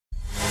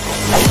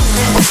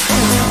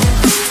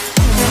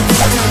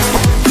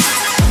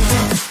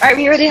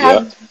Alright, we already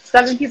have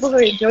 7 people who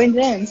are joined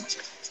in.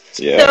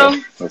 Yeah,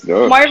 so let's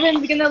go.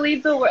 Marvin's gonna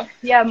lead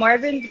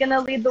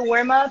the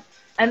warm up,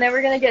 and then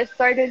we're gonna get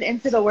started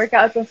into the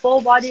workout. It's a full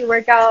body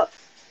workout.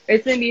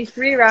 It's gonna be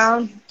 3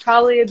 rounds,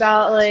 probably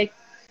about like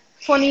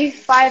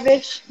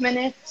 25-ish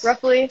minutes,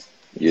 roughly.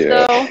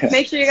 Yeah. So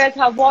make sure you guys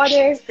have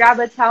water. Grab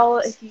a towel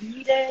if you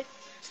need it,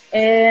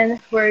 and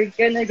we're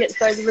gonna get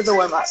started with the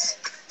warm up.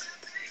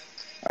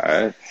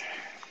 All right.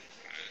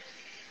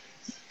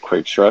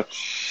 Quick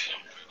stretch.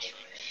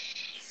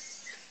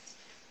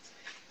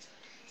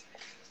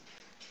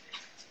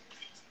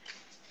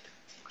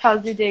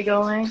 How's your day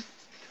going?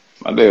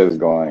 My day is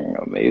going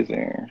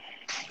amazing.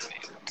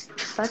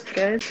 That's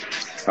good.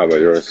 How about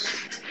yours?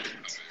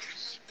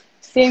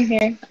 Same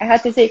here. I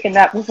had to take a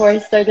nap before I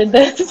started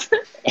this.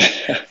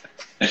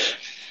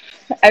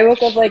 I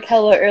woke up like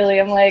hella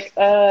early. I'm like,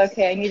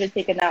 okay, I need to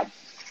take a nap,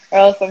 or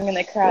else I'm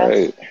gonna crash.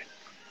 Right.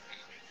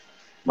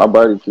 My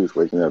body keeps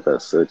waking me up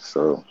at 6,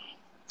 so.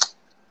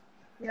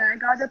 Yeah, I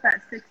got up at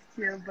 6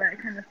 too, but I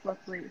kind of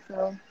slept late,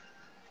 so.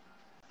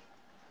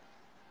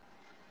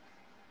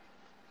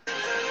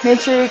 Make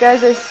sure you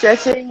guys are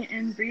stretching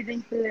and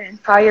breathing for the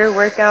entire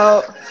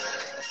workout.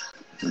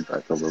 Back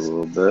up a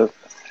little bit.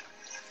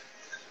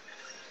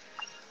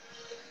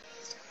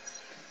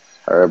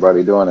 How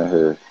everybody doing in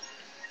here?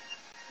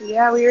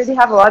 Yeah, we already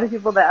have a lot of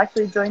people that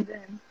actually joined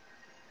in.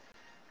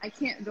 I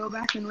can't go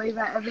back and wave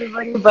at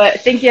everybody,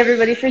 but thank you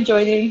everybody for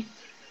joining.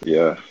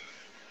 Yeah.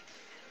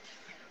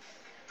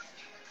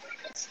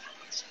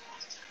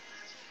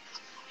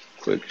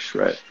 Quick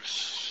stretch.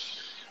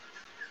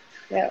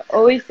 Yeah,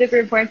 always super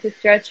important to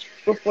stretch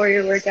before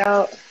your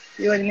workout.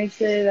 You want to make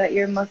sure that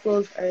your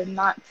muscles are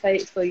not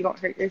tight so you don't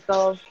hurt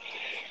yourself.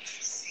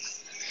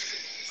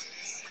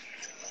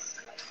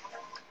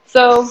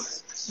 So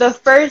the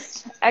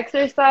first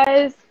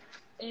exercise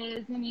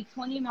is going to be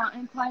 20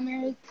 mountain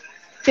climbers,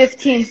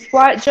 15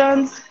 squat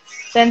jumps,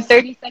 then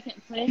 30-second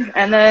plank,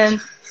 and then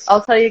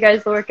I'll tell you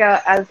guys the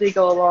workout as we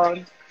go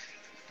along.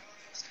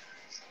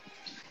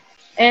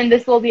 And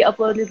this will be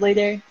uploaded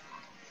later,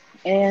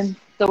 and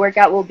the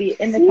workout will be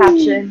in the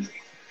caption.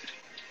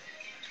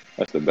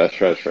 That's the best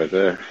stretch right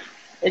there.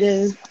 It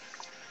is.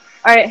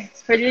 All right,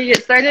 ready to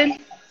get started?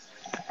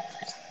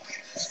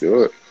 Let's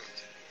do it.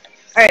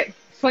 All right,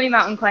 20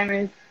 mountain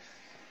climbers.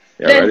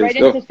 Yeah, then ready?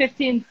 right into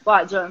 15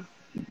 squat jumps.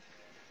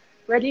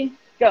 Ready?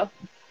 Go.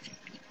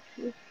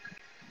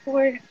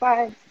 4,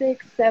 5,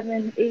 6,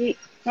 7, 8,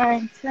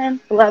 9, 10,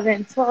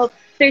 11, 12,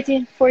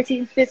 13,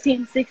 14,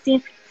 15,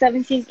 16,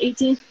 17,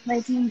 18,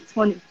 19,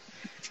 20.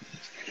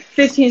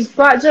 15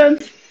 squat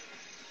jumps.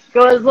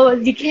 Go as low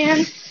as you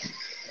can.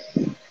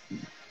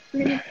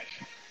 3,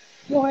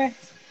 4,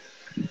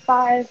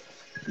 5,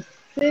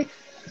 6,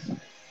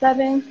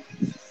 7,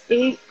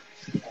 8,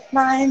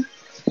 9,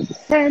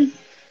 10,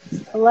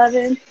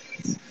 11,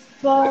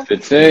 12,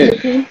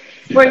 13,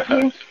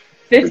 14,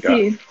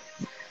 15.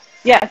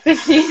 Yeah,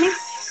 15.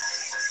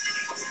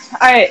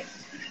 All right,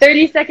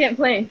 30-second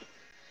plank.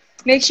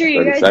 Make sure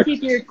you guys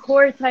keep your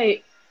core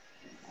tight.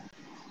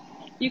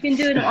 You can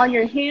do it on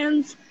your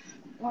hands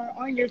or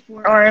on your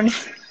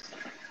forearms.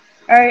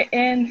 All right,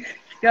 and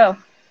go.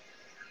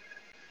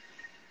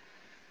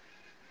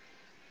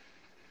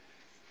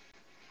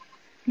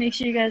 Make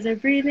sure you guys are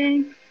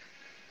breathing.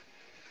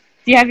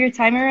 Do you have your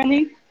timer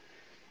running?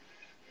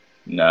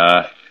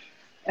 Nah.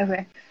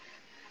 Okay.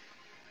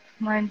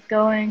 Mine's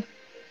going.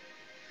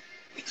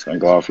 It's going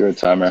to go off your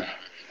timer.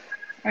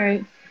 All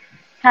right.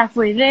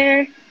 Halfway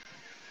there.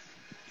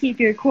 Keep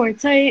your core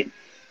tight.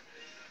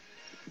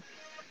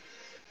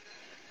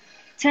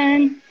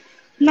 10,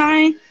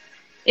 9,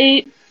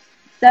 8,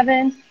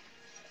 7,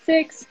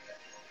 6,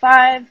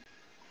 5,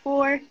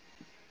 4,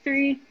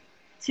 3,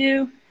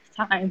 2,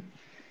 time.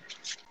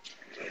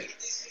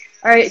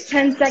 All right,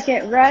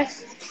 10-second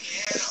rest.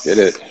 Let's get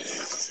it.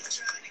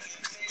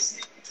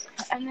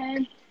 And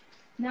then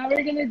now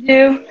we're going to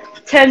do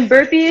 10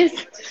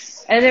 burpees,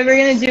 and then we're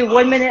going to do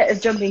 1 minute of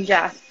jumping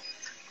jacks.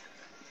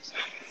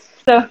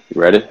 So,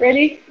 you ready?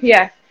 Ready?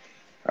 Yeah.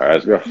 All right,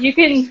 let's go. You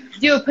can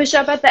do a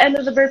push-up at the end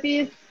of the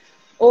burpees,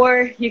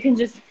 or you can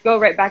just go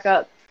right back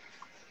up.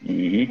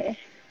 Okay.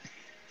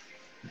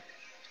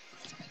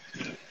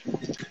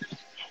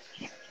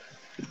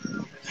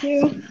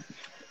 2,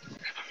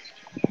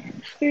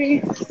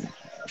 3,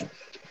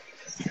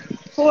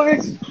 4,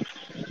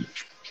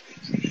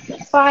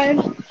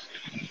 5,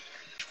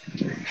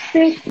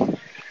 6,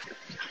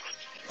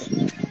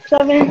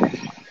 7,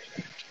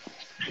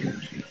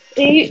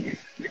 8,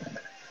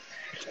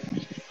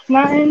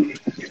 9,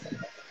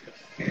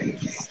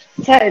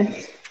 10.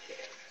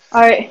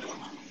 All right.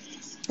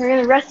 We're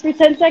going to rest for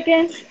 10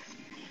 seconds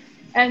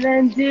and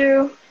then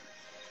do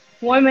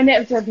 1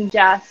 minute of jumping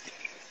jacks.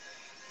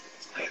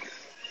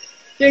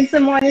 Drink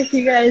some water if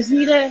you guys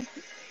need it.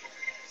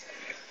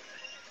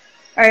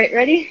 All right,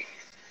 ready?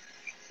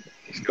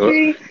 Let's go.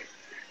 3,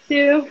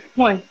 2,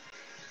 1.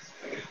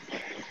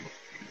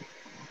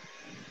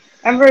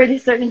 I'm already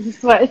starting to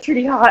sweat. It's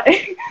pretty hot.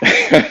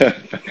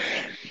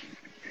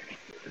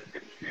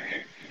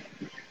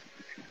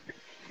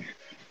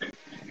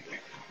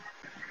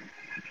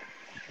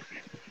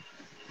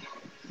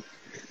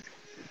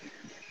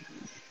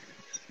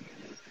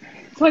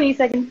 20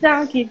 seconds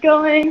down, keep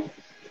going.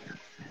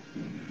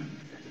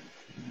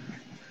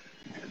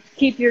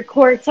 Keep your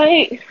core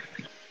tight.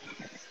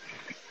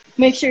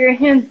 Make sure your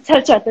hands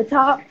touch at the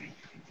top.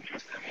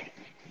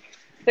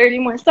 30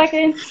 more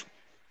seconds.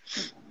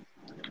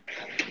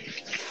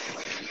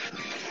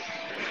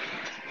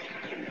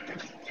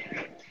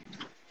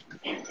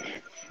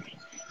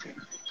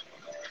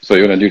 So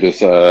you're gonna do this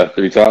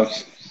 3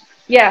 times?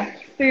 Yeah,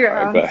 3 All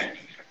rounds. right, bye.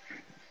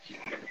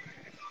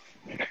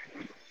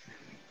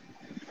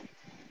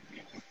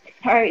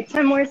 All right,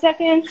 10 more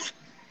seconds.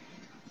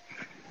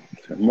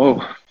 10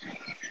 more.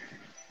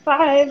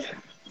 5,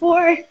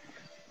 4,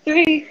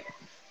 3,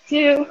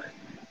 2,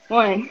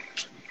 1.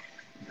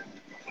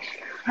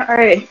 All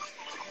right,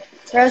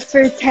 rest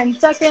for 10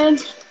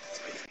 seconds.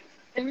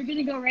 Then we're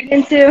gonna go right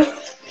into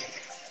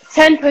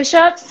 10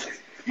 push-ups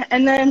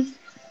and then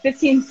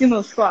 15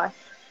 sumo squats.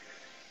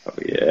 Oh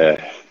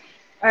yeah.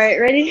 All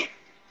right, ready?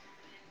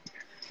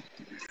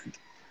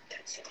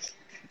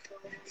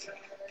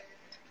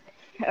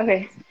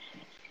 Okay,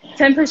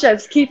 10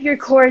 push-ups. Keep your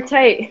core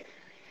tight.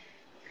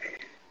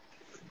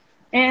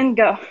 And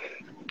go.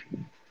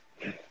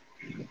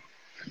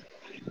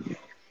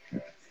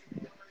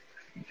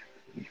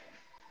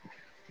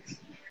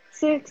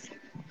 Six,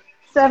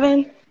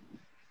 7,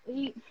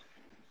 8,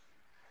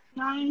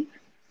 9,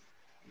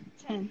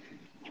 10.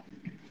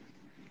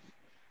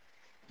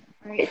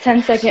 All right,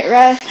 10-second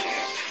rest.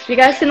 You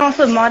guys can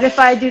also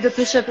modify, do the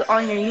push-ups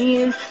on your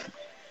knees.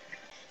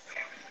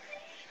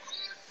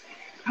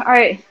 All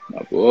right.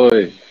 My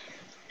boy.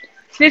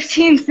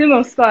 15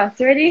 sumo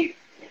squats. Ready?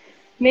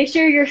 Make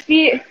sure your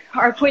feet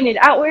are pointed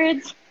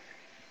outwards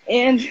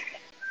and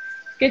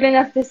good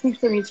enough distance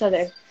from each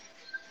other.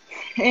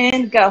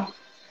 And go.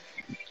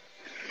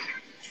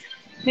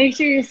 Make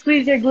sure you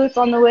squeeze your glutes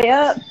on the way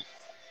up.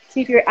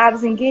 Keep your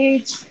abs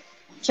engaged.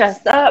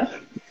 Chest up.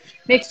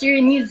 Make sure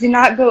your knees do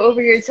not go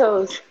over your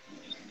toes.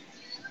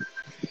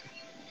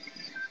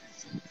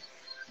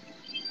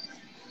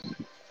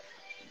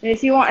 And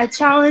if you want a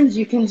challenge,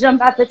 you can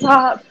jump at the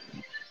top.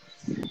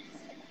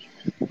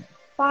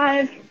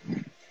 5,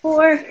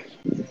 4,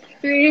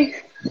 3,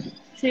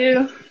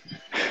 2,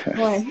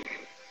 1.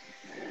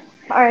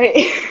 All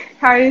right.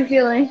 How are you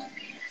feeling?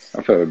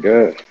 I feel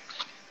good.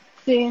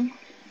 See.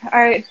 All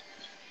right.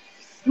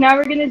 Now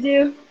we're gonna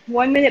do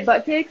 1-minute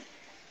butt kicks,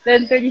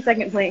 then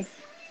 30-second planks.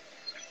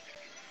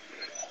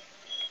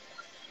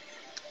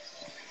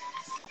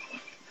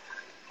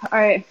 All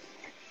right.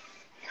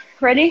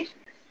 Ready?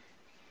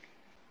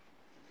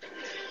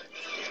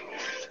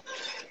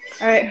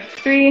 All right.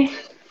 3,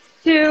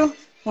 2,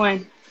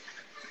 1.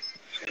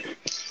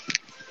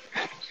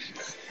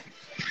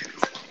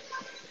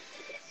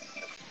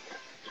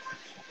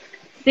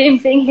 Same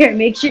thing here.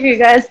 Make sure you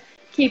guys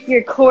keep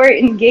your core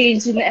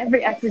engaged in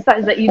every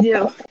exercise that you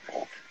do.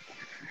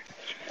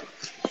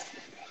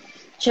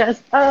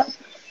 Chest up.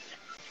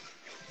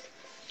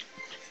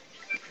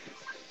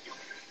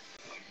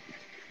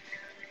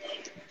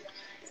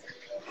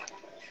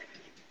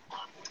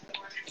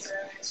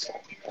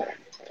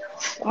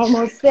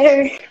 Almost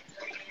there.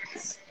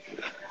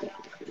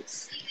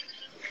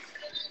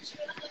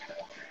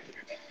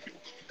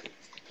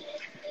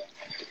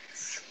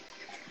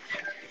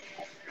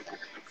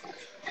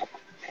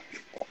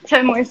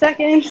 Ten more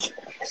seconds.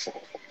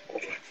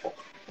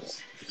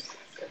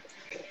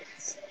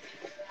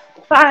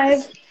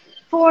 5,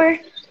 4,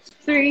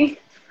 3,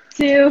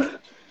 2,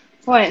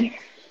 1.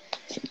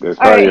 Good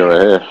All right. cardio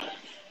right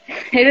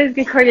here. It is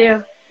good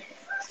cardio.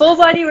 Full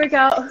body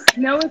workout,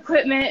 no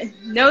equipment,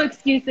 no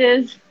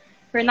excuses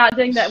for not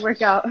doing that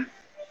workout. All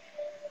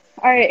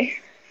right.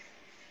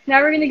 Now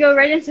we're going to go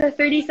right into a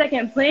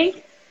 30-second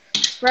plank.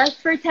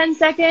 Rest for 10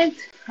 seconds,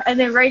 and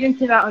then right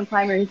into mountain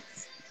climbers.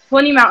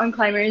 20 mountain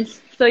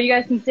climbers, so you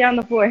guys can stay on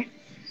the floor.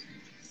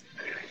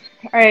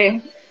 All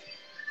right.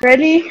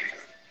 Ready?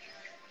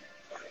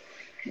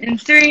 In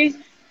 3,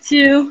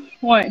 2,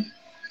 1.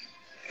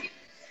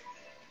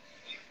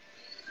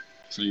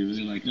 So you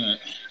really like that?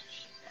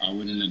 I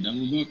went in the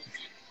demo book?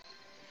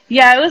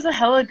 Yeah, it was a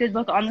hella good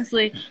book,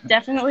 honestly.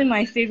 Definitely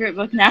my favorite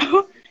book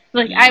now.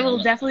 Like, Yeah, I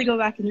will definitely go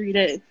back and read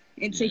it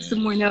and take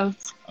some more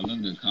notes. I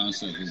love the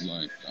concept is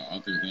like the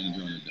author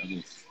advantage on the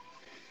devil.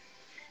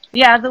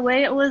 Yeah, the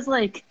way it was,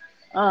 like,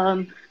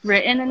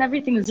 written and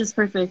everything was just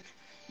perfect.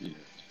 Yeah.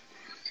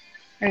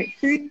 All right,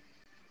 3,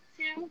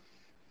 2,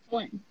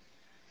 1.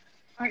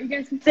 All right, you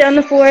guys can stay on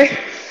the floor,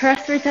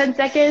 rest for 10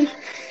 seconds,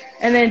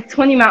 and then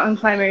 20 mountain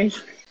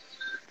climbers.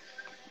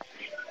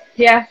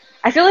 Yeah,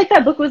 I feel like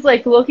that book was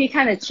like low-key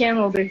kind of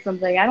channeled or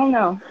something. I don't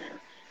know.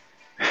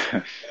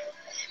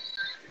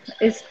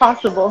 It's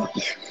possible.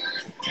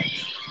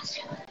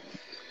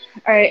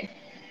 All right,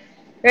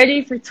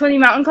 ready for 20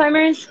 mountain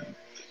climbers?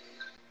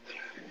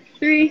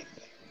 3,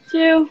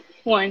 2,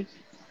 1.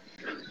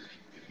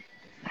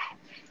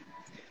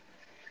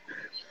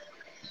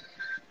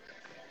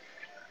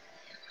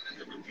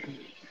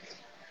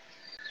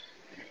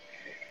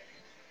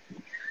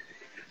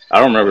 I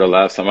don't remember the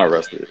last time I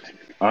rested,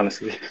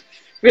 honestly.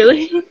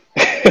 Really?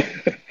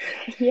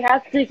 You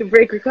have to take a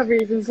break. Recovery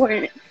is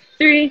important.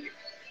 3,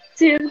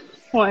 2,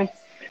 1.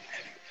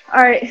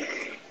 All right. I'm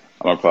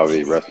gonna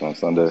probably rest on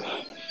Sunday.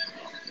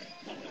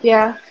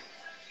 Yeah.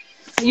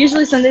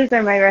 Usually Sundays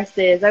are my rest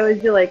days. I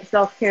always do like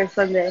self-care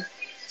Sunday.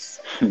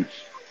 All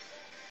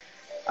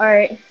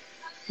right.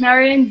 Now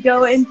we're going to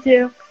go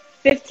into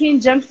 15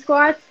 jump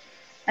squats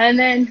and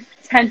then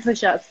 10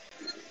 push-ups.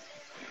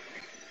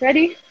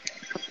 Ready?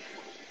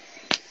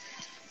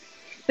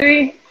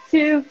 3,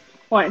 2,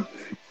 1.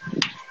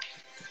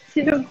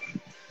 2.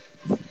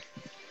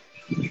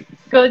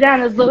 Go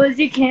down as low as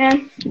you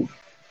can.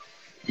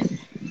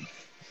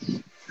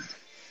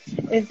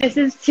 If this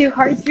is too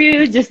hard for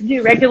you, just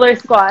do regular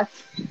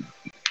squats.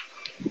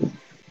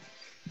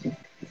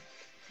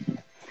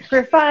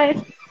 For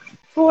 5,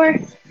 4,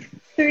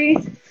 3,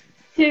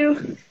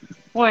 2,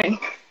 1.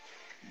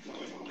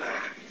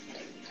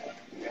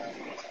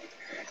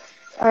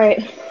 All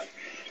right.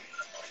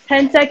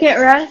 10-second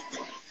rest.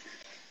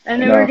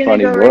 And then we're going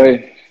to go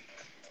right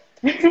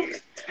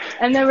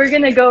and then we're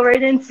going to go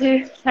right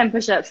into 10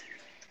 push-ups.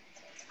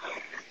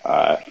 All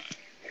right.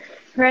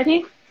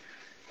 Ready?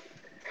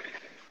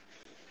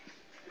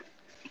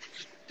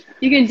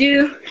 You can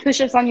do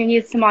push-ups on your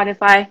knees to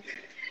modify.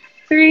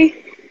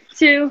 3,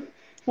 2,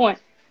 1.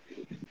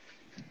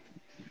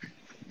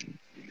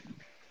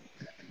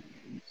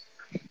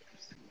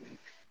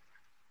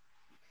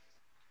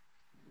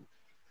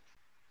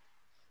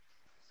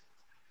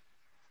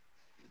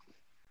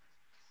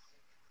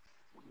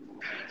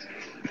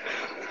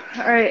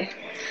 All right.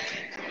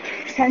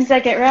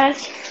 10-second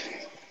rest.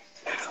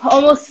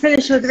 Almost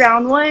finished with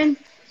round 1.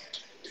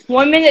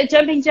 1 minute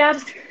jumping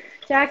jacks,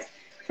 10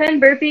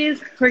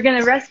 burpees. We're going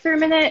to rest for a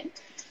minute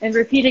and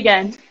repeat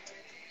again.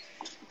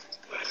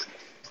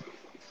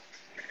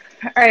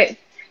 All right.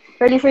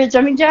 Ready for your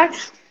jumping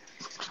jacks?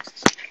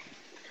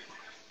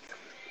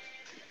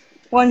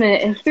 1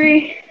 minute in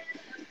 3,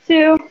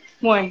 2,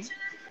 1.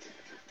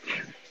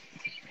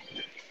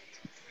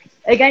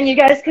 Again, you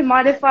guys can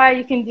modify.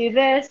 You can do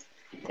this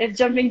if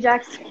jumping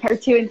jacks are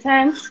too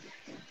intense.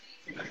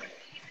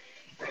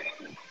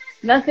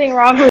 Nothing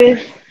wrong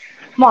with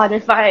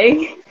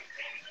modifying.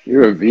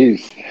 You're a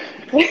beast.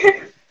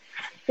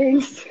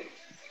 Thanks.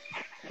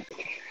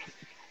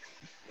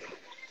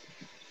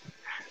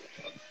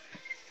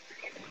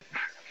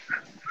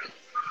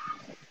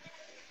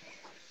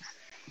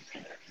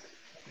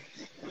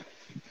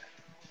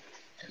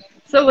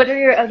 So what are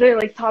your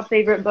other top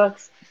favorite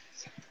books?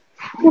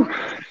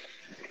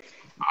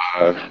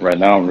 Right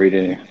now I'm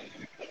reading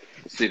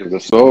The Seat of the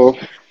Soul.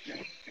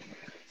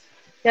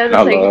 Yeah,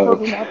 that's like you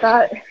told me about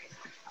that.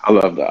 I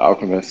love The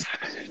Alchemist.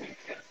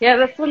 Yeah,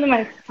 that's one of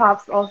my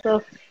tops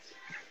also.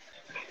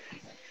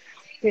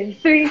 Okay,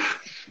 3,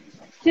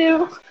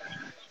 2,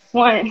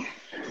 1.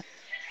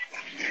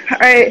 All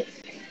right.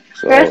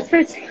 So,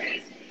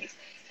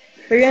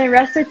 We're gonna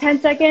rest for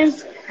 10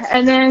 seconds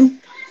and then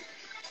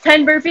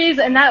 10 burpees,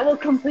 and that will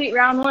complete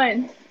round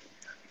 1.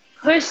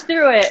 Push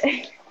through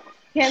it.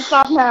 Can't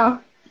stop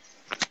now.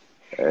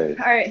 hey,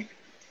 All right.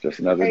 just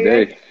another day.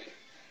 Ready?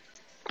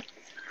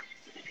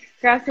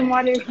 Grab some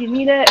water if you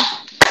need it.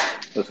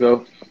 Let's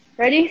go.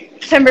 Ready?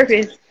 10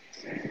 burpees.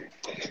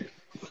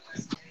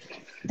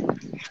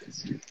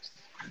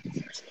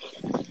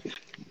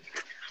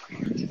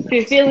 If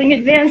you're feeling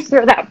advanced,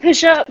 throw that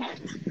push up.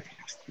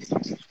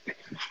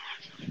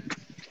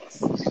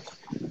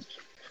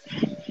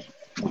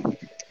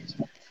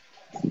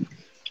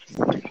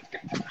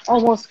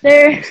 Almost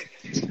there.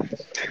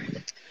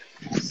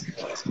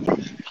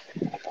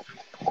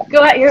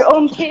 Go at your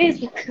own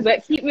pace,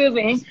 but keep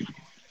moving.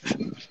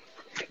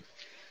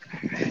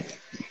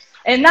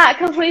 And that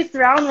completes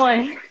round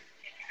 1.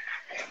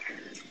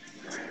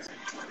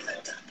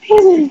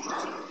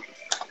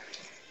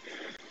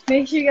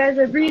 Make sure you guys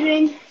are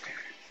breathing.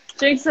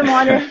 Drink some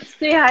water.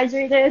 Stay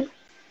hydrated.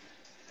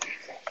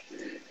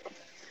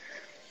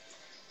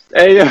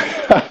 Hey,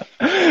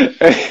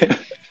 hey.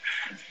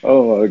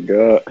 Oh my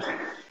God.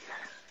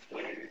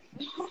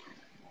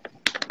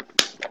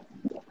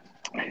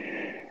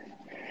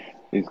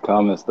 These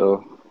comments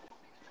though.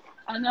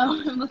 I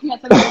know, I'm looking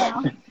at them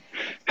right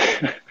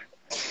now.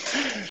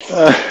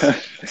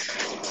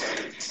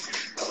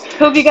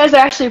 Hope you guys are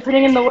actually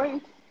putting in the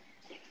work.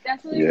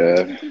 Definitely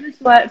Yeah. into the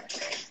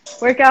sweat.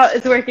 Workout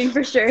is working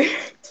for sure.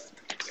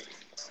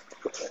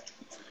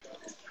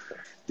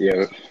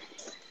 Yeah.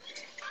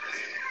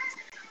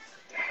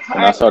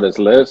 When I saw this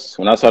list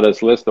of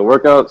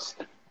workouts,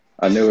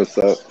 I knew what's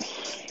up.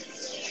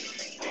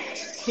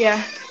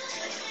 Yeah.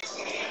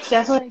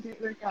 Definitely a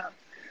great workout.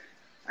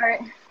 All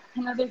right,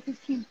 another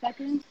 15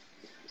 seconds.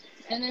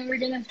 And then we're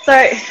going to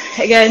start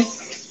again.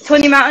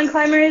 20 mountain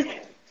climbers,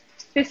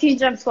 15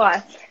 jump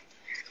squats.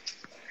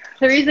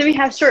 The reason we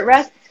have short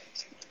rests,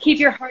 keep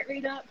your heart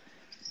rate up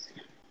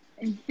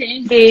and stay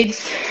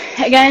engaged.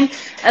 Again,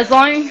 as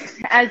long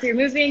as you're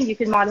moving, you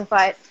can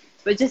modify it,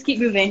 but just keep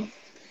moving.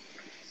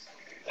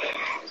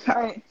 All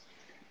right,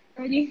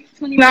 ready?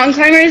 20 mountain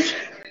climbers.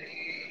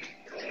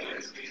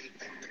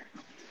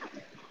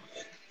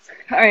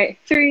 All right,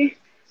 3,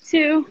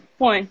 2,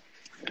 1.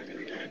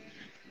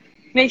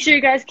 Make sure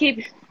you guys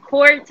keep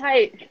Core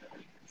tight.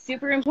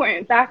 Super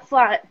important. Back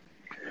flat.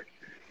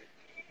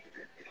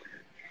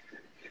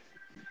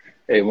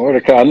 Hey,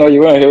 Mordecai, I know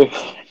you in here.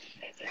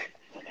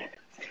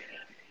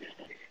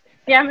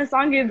 Yeah, Miss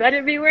Song, you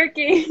better be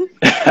working.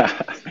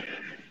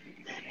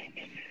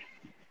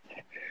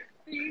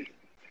 3,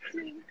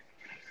 2,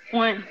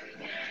 1.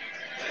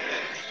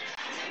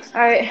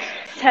 All right,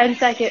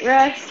 10-second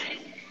rest.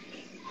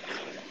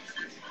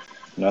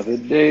 Another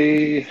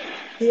day.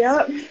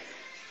 Yep.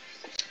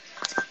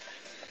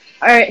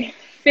 All right,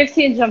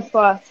 15 jump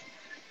squats.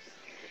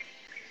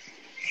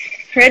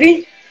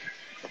 Ready?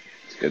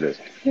 Let's get it.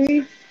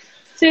 3,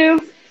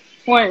 2,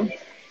 1.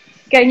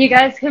 Again, you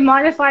guys can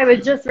modify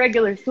with just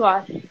regular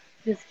squats.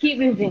 Just keep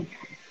moving.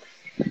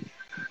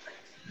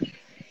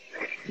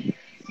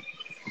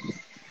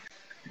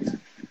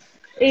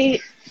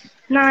 8,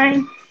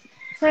 9,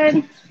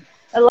 10,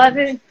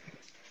 11,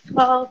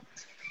 12,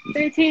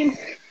 13,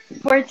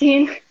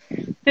 14,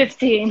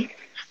 15.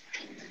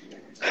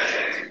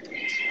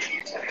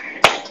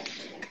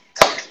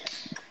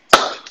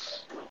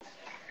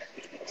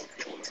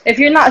 If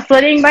you're not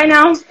sweating by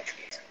now,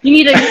 you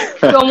need to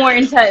go more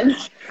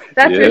intense.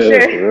 That's for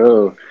sure.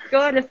 Bro.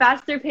 Go at a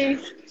faster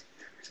pace,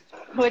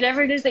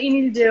 whatever it is that you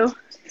need to do.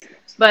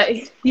 But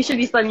you should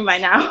be sweating by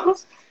now.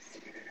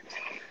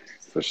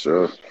 For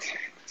sure.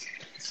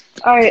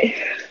 All right.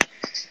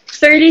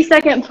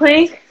 30-second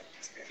plank,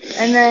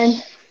 and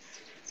then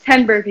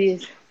 10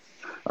 burpees.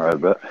 All right,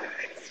 bet.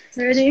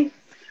 Ready?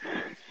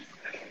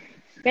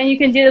 Then you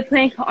can do the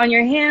plank on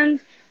your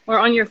hands or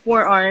on your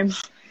forearms.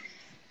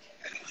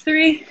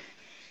 3,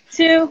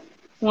 2,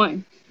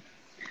 1.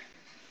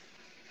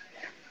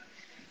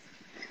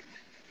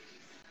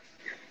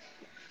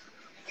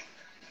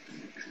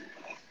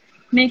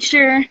 Make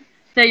sure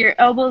that your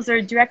elbows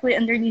are directly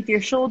underneath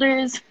your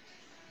shoulders.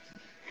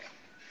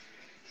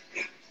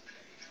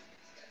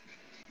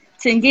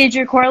 To engage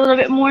your core a little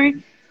bit more,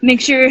 make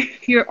sure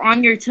you're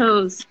on your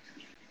toes.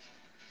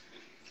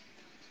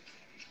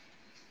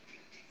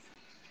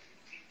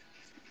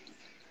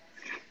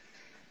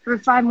 For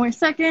 5 more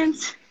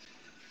seconds.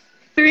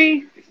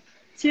 3,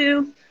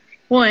 2,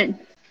 1.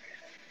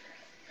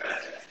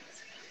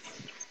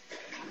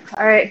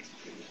 All right.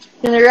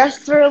 Gonna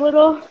rest for a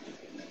little.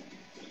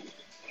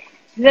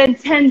 Then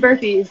 10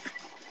 burpees.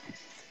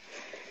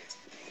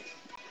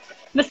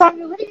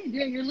 Masanga, what are you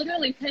doing? You're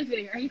literally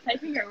typing. Are you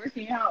typing or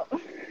working out?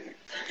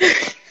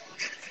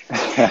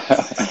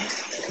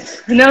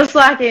 No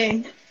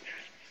slacking.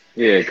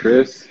 Yeah,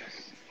 Chris.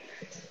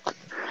 All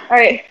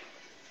right.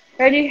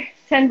 Ready?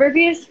 10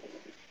 burpees.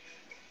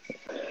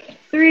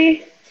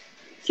 3,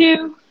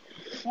 2,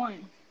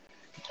 1.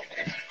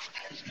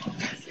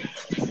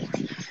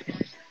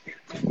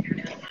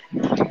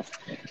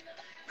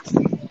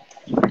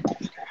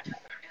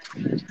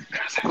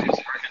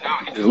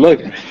 Just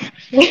looking.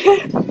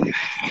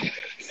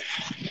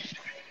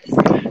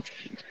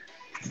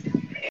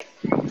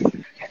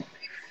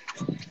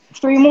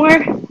 3 more.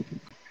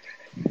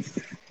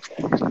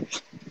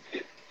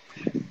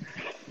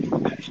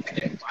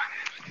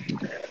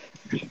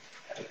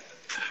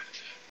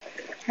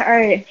 All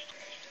right.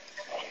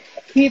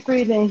 Keep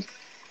breathing.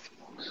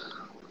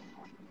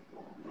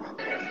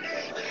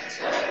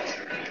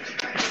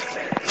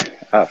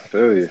 I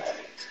feel you.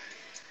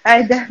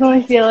 I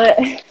definitely feel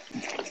it.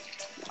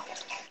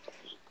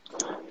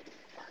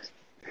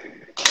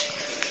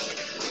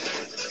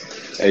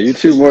 Hey, you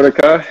too,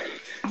 Mordecai.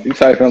 You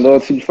typing a little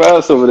too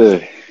fast over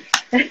there.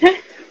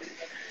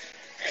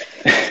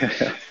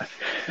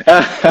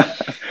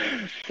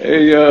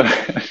 Hey, yo.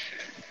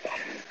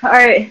 All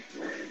right.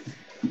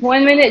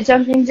 1 minute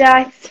jumping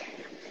jacks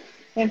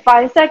in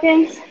 5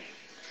 seconds.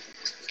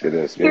 Let's get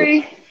this.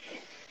 3,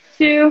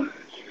 2,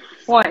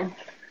 1.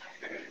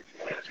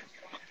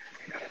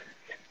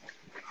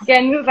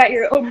 Again, move at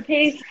your own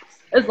pace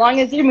as long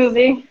as you're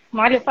moving.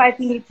 Modify if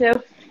you need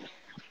to.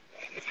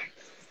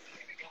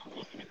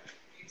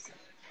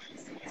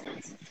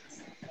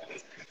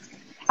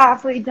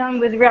 Halfway done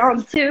with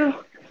round 2.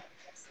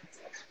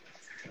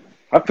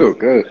 I feel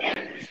good.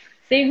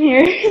 Same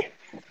here.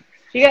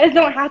 You guys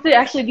don't have to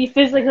actually be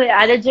physically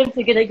at a gym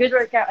to get a good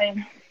workout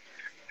in.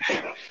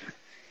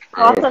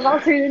 Lots of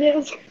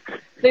alternatives.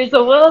 There's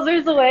a will,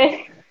 there's a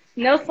way.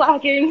 No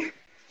slacking.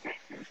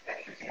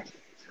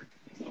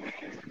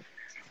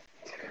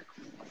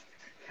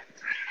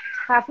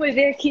 Halfway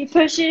there, keep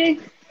pushing.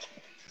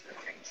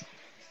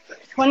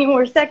 20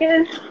 more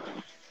seconds.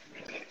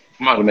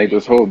 I'm about to make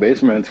this whole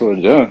basement into a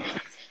gym.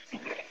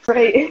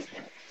 Right.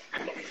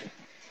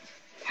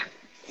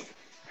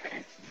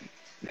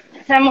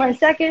 10 more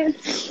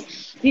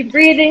seconds. Keep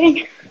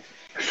breathing.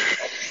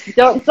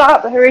 Don't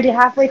stop. We're already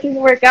halfway through the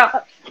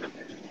workout.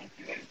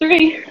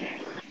 3,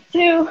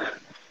 2,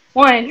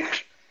 1.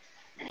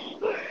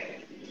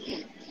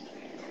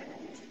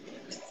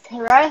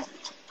 Rest.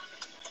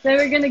 Then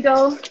we're going to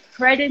go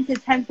right into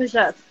 10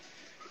 push-ups.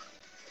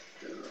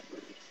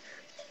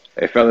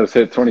 Hey, fellas,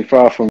 hit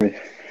 25 for me.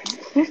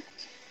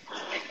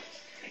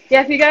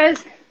 Yeah, if you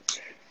guys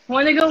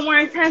want to go more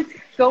intense,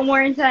 go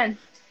more intense.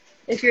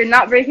 if you're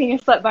not breaking a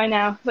sweat by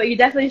now, but you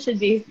definitely should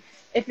be.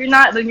 If you're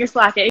not, then you're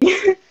slacking.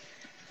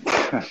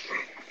 All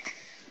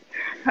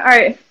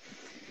right,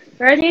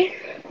 ready?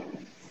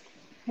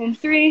 In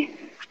 3,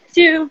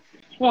 2,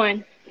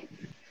 1.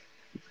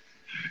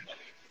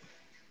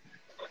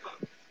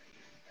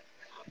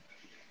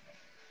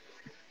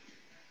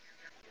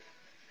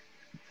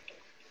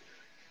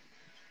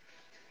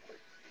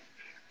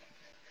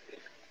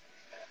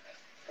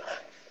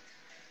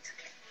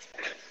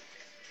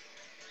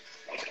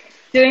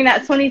 Doing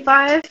that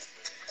 25.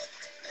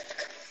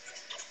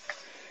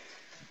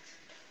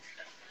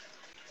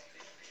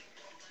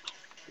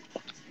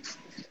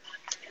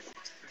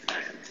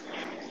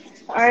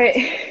 All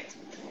right.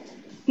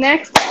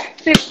 Next,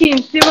 15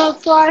 sumo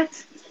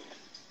squats,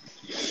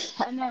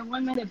 and then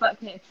 1 minute butt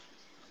kick.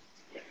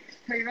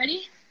 Are you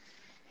ready?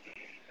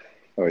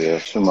 Oh yeah,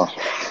 sumo.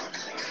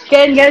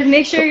 Good, guys.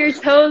 Make sure your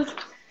toes,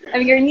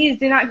 your knees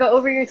do not go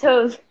over your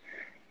toes.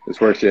 This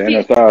works your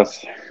inner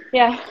thighs.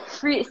 Yeah.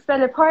 Feet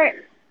spread apart,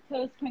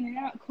 toes pointed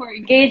out, core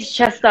engaged,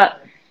 chest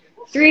up.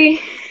 3,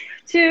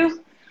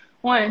 2,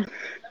 1.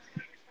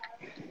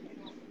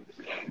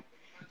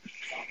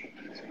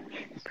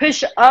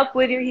 Push up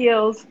with your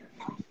heels.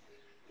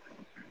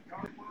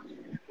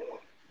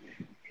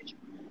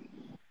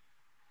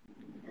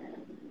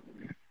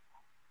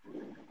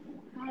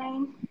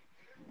 9,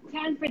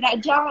 10 for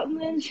that jaw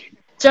lunge.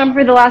 Jump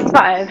for the last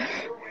 5.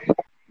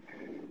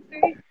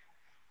 3,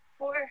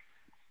 4,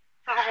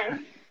 5.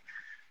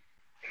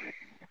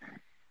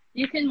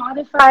 You can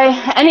modify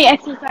any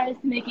exercise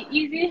to make it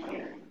easy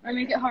or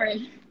make it hard.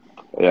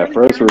 Yeah,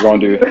 first we're gonna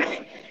do.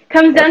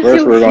 Comes down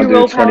First to we're gonna your do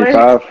willpower.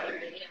 25.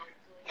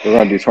 We're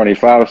gonna do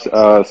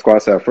 25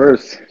 squats at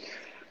first.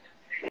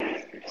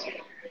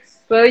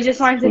 But we just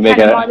wanted to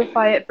kind of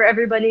modify it for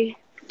everybody.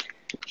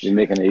 You're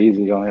making it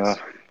easy on y'all.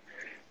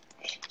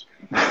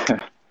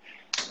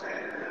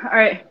 All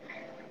right.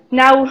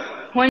 Now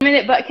 1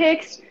 minute butt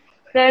kicks,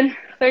 then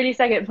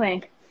 30-second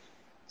plank.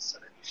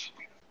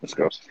 Let's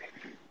go.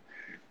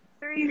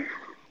 3,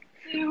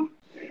 2,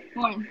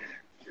 1.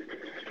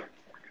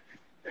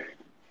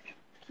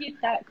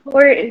 Keep that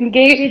core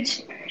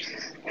engaged.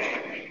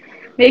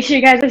 Make sure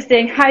you guys are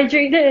staying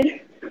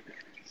hydrated.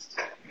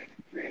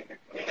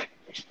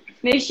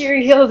 Make sure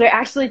your heels are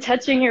actually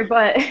touching your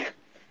butt.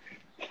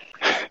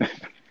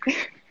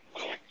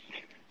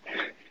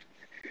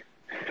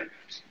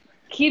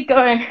 Keep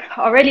going.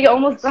 Already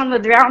almost done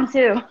with round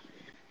 2.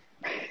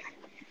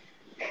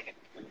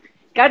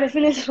 Gotta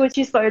finish what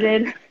you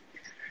started.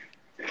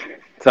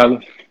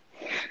 Tyler.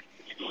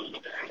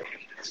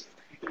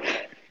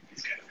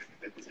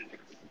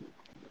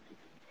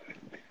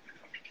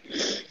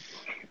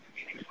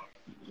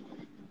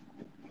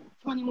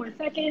 More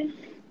seconds.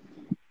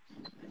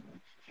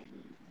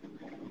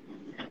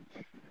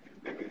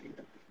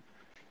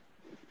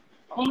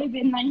 Only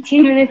been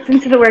 19 minutes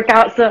into the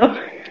workout,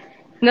 so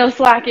no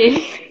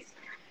slacking.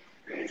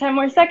 10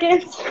 more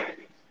seconds.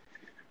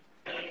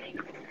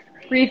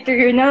 Breathe through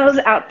your nose,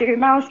 out through your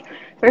mouth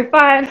for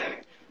 5,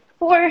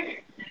 4,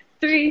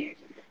 3,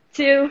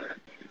 2,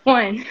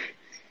 1.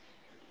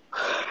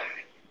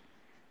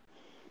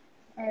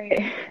 All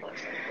right.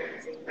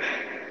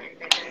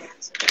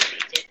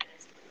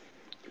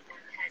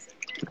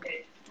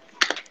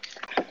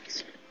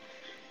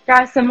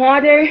 Grab some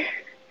water.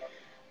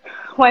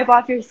 Wipe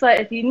off your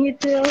sweat if you need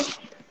to.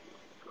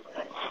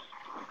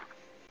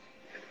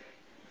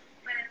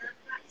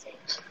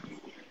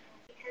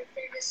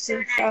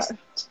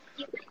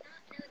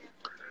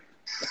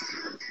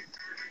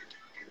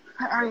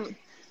 Alright.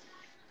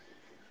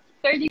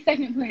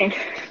 30-second plank.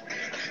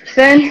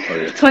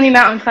 Then 20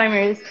 mountain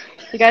climbers.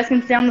 You guys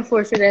can stay on the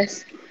floor for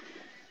this.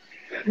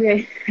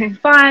 Okay.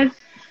 5,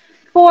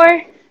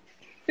 4,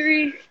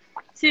 3,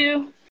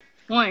 2,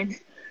 1.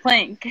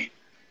 Plank.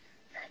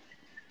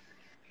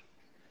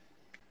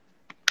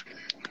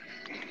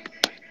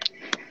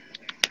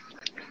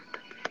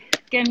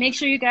 Again, make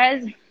sure you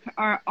guys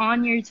are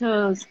on your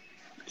toes.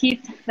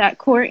 Keep that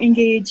core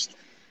engaged.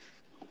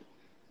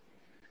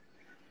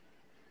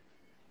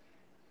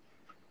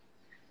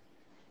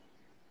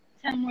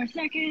 More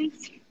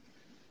seconds.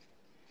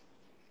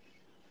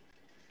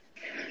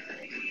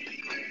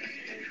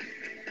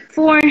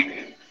 4,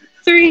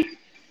 3,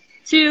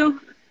 2,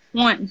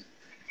 1.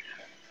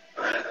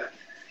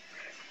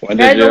 When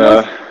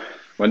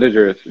did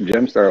your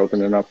gym start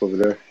opening up over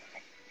there?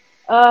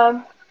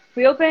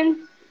 We opened,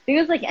 I think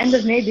it was like end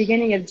of May,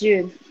 beginning of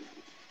June.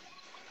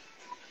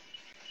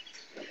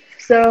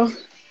 So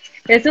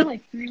it's been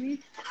like 3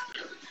 weeks.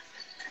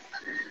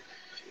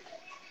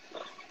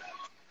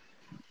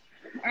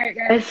 All right,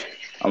 guys.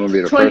 I'm gonna be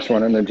the first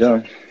one in the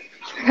gym.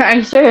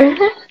 I'm sure.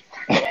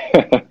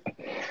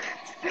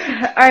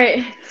 All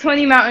right,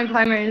 20 mountain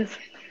climbers.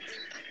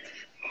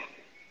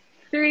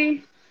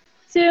 3,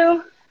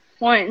 2,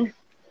 1.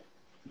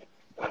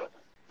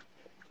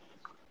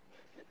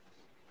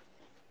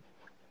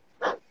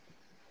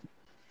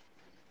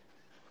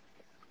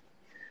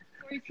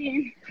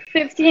 14,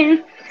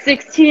 15,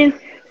 16,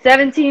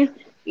 17,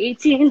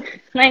 18,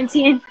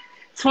 19,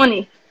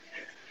 20.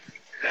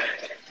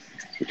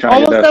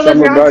 Trying to get Almost that done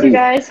with summer round 2, body.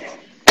 guys.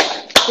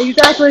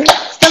 Exactly.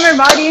 Summer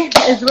body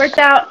is worked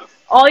out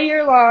all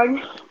year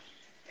long.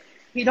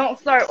 You don't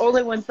start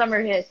only when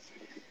summer hits.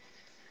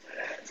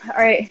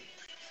 All right.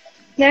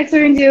 Next,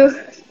 we're going to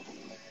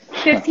do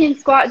 15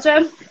 squat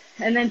jumps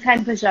and then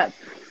 10 push-ups.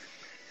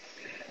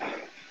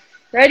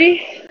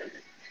 Ready?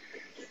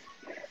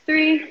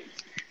 3,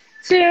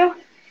 2,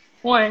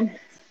 1.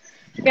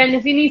 Again,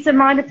 if you need to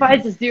modify,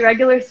 just do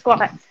regular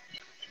squats.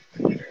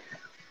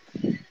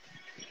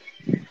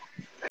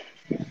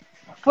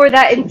 For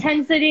that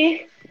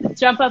intensity,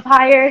 jump up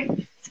higher,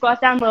 squat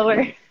down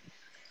lower,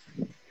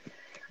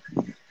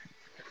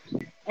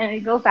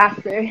 and go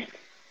faster.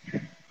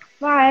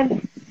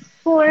 5,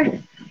 4,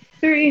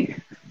 3,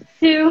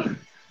 2,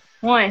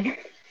 1.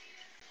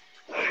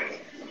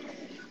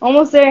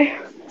 Almost there.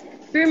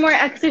 3 more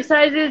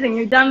exercises and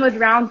you're done with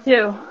round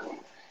 2.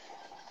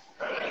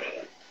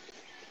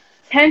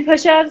 10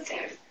 push-ups,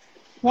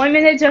 1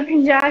 minute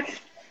jumping jacks,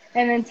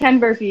 and then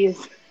 10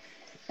 burpees.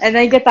 And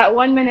then get that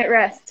 1 minute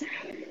rest.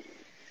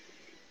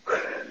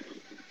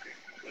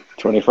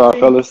 25,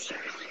 fellas.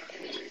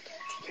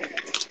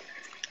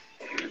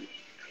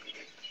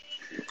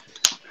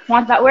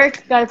 Want that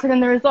work? Gotta put in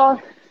the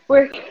result.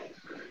 Work.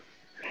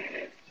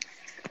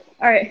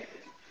 All right.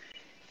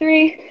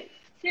 3,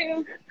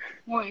 2,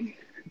 1.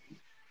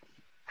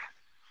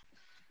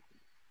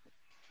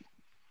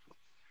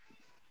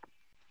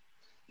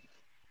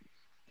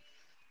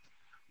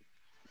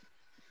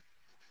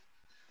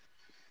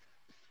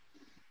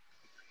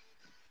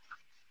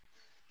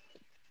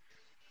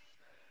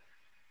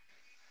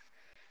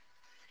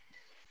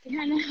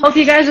 Help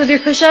you guys with your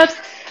push-ups.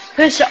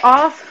 Push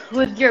off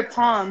with your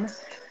palm.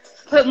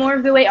 Put more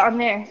of the weight on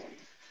there.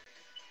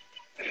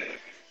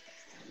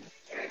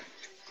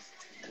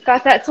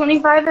 Got that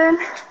 25 in?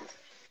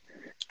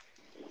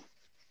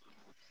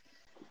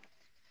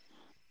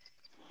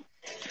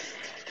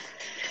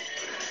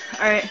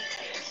 All right.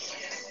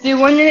 Do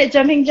 1 minute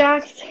jumping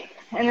jacks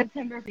and then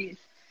 10 burpees.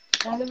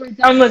 Now that we're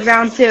done with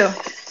round 2.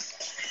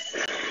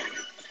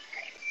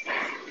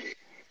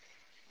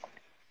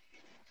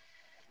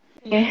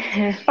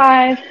 Okay.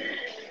 5,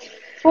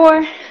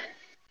 4,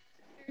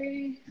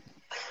 3.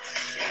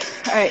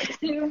 All right.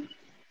 2,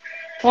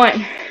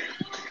 1.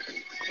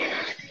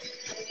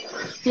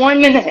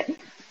 1 minute.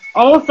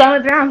 Almost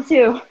done with round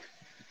 2.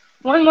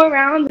 One more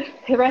round.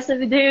 The rest of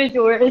the day is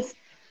yours.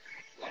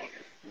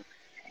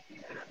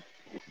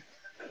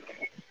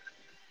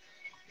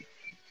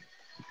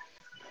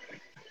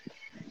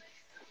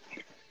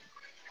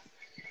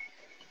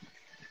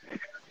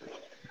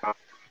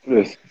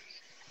 This.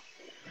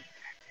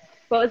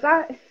 What was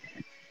that?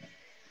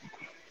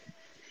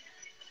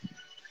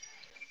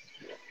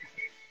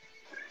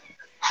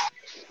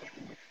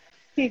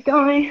 Keep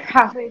going.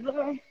 Halfway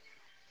there.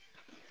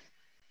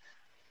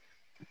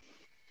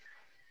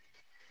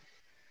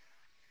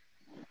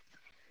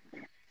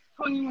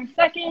 20 more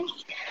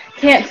seconds.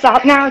 Can't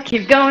stop now.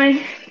 Keep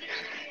going.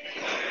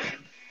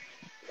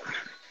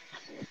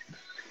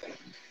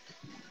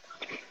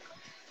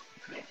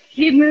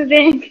 Keep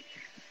moving.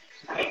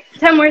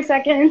 10 more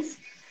seconds.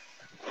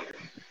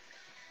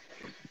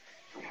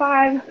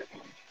 5,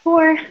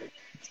 4,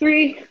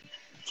 3,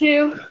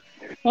 2,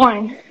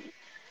 1.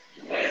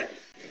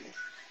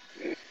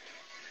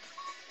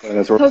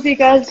 Hope you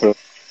guys. All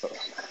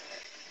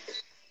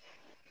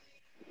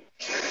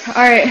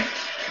right.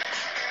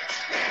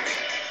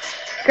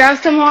 Grab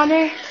some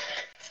water.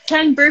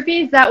 10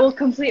 burpees. That will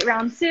complete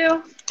round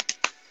 2.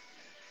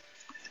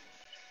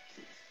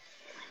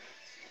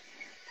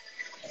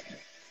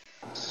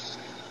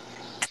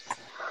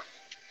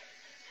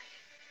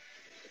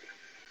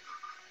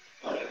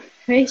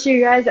 Make sure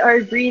you guys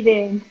are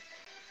breathing.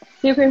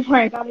 Super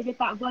important. Gotta get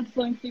that blood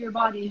flowing through your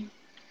body.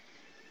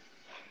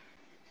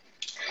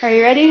 Are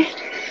you ready?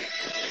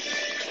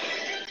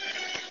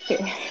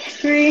 Okay.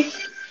 3,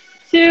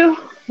 2,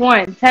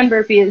 1. 10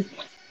 burpees.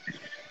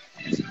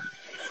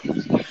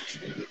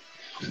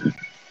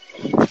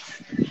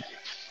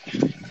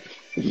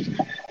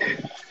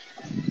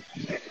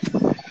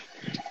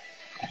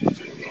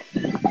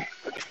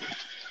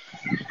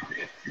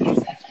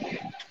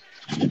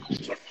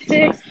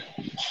 6,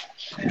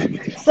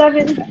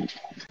 7,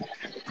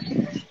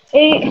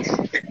 8,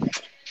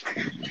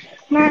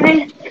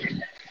 9,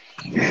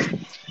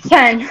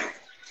 10.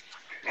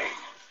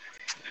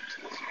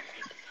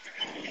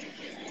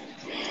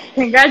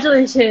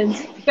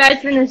 Congratulations. You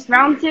guys finished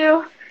round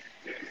 2.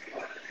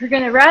 We're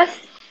going to rest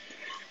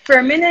for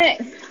a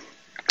minute,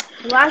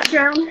 last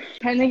round,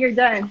 and then you're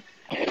done.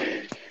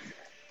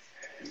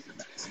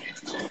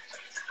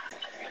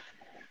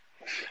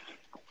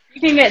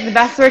 You can get the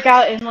best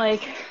workout in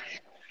like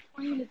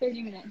 20 to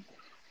 30 minutes.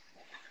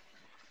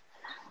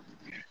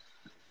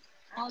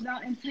 All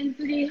about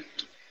intensity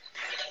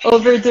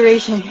over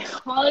duration,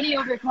 quality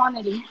over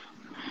quantity.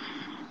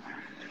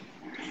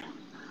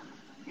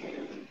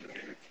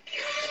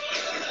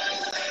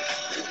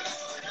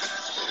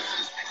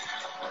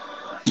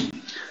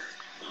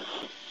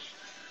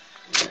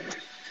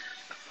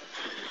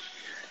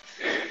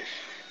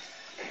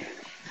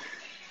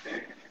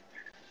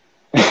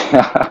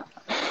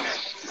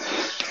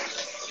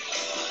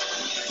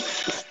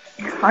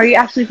 Are you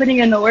actually putting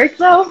in the work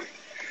though?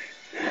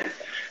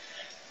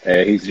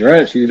 Hey, he's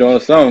drenched. He's doing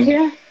something.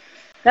 Yeah,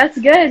 that's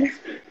good.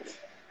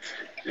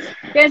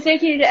 Again,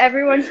 thank you to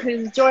everyone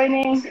who's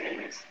joining.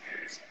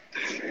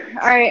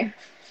 All right,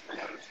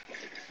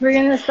 we're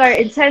gonna start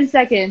in 10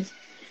 seconds.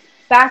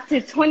 Back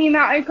to 20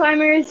 mountain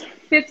climbers,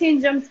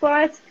 15 jump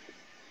squats.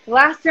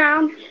 Last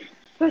round,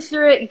 push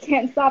through it. You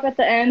can't stop at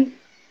the end.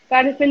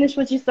 Gotta finish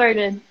what you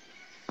started.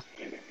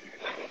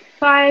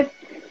 5,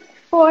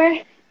 4,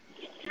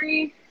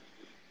 3,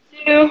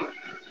 2,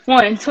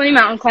 1. 20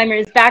 mountain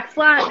climbers, back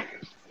flat.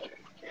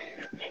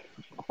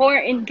 Core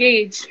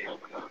engage.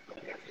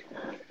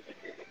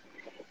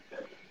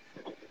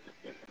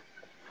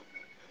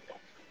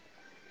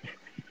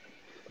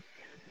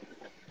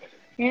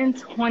 And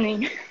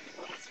 20.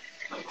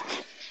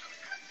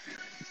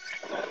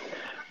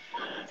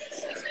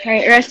 All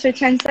right, rest for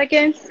 10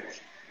 seconds.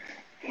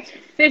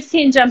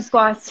 15 jump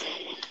squats.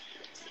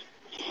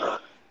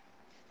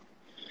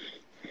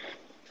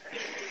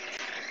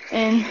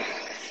 In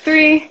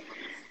 3,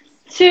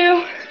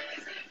 2,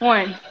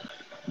 1.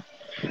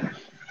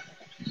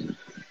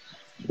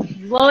 As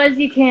low as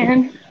you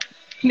can.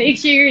 Make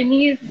sure your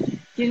knees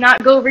do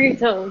not go over your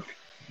toes.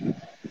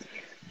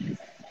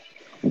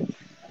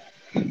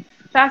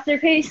 Faster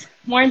pace,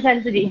 more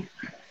intensity.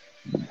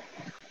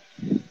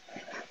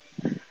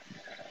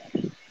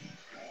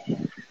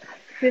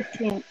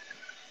 15.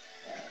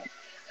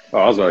 Oh,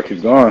 I was about to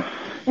keep going.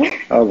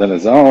 I was in the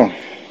zone.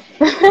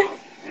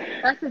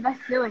 That's the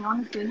best feeling,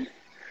 honestly.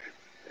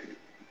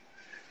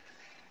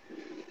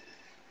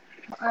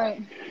 All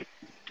right.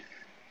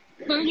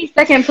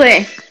 30-second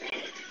play.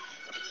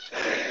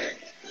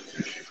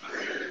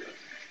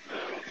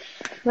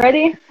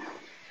 Ready?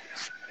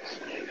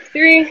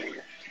 3,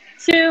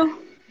 2,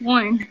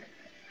 1.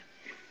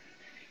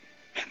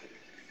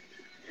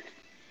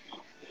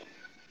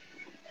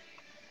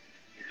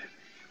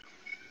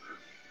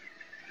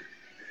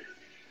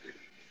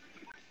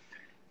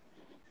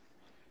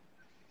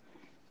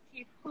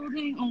 Keep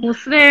holding,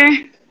 almost there.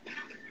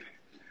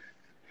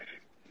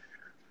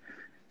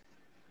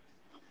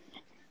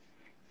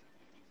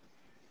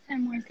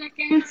 10 more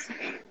seconds.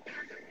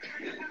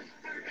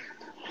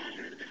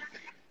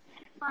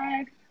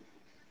 5,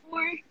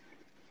 4,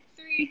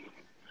 3,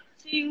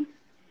 2,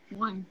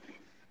 1.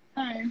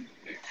 Time.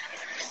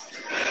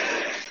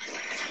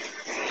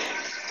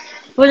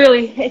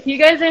 Literally, if you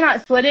guys are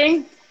not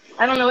sweating,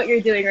 I don't know what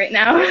you're doing right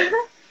now.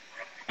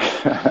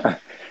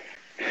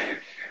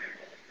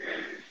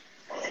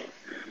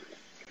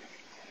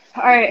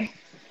 All right,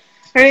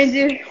 we're going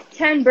to do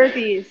 10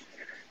 burpees,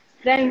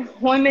 then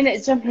 1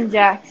 minute jumping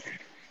jacks.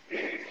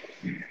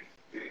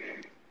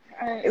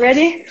 All right,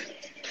 ready?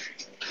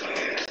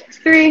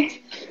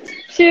 3,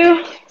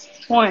 2,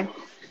 1.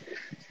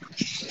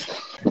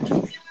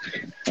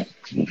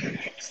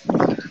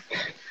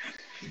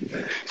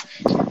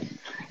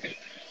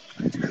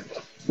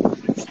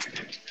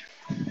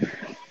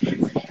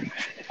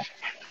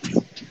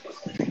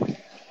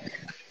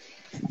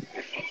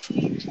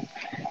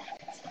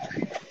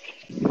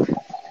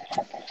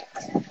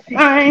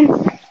 Nine,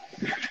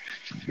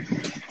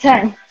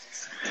 10.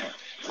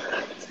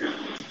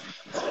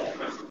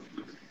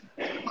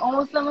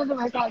 Almost done with the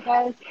workout,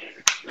 guys.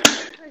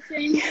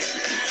 Pushing.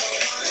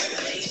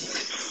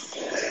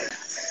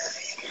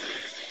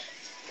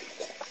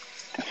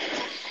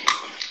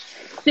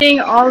 Seeing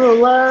all the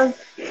love.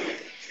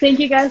 Thank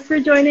you guys for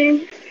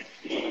joining.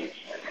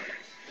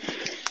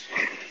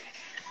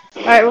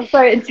 All right, we'll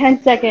start in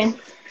 10 seconds.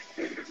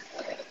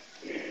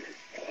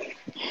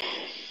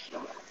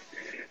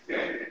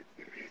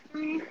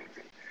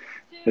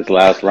 This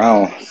last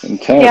round,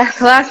 intense. Yeah,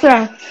 last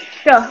round.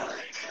 Go.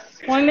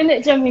 1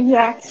 minute jumping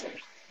jacks.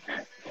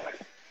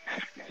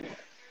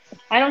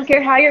 I don't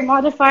care how you're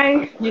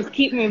modifying, just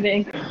keep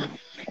moving.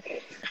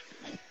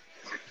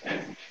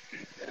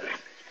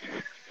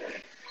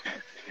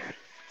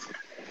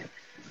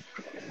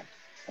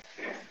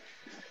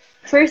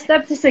 First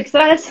step to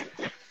success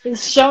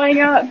is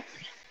showing up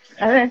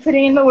and then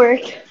putting in the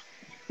work,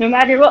 no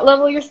matter what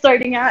level you're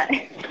starting at.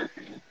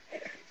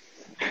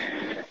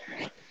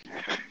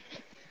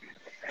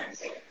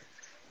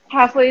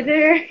 Halfway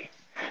there.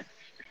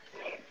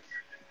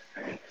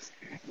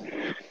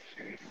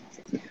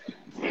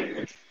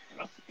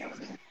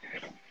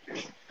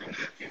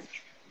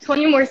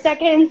 Twenty more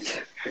seconds.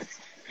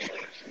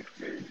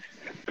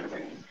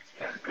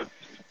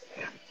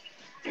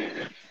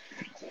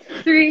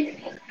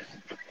 3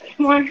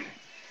 more.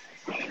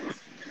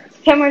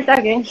 10 more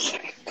seconds.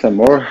 10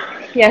 more?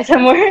 Yeah,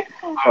 10 more.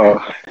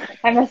 Oh.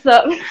 I messed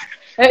up.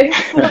 4,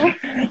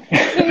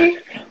 3,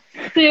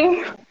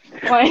 2,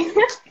 1.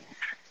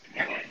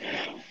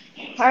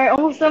 All right,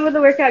 almost done with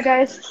the workout,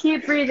 guys.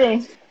 Keep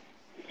breathing.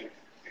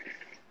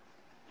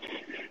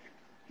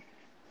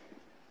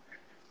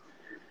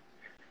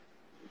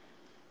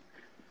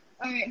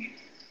 All right.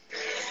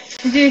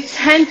 Do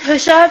 10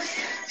 push-ups,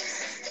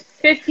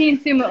 15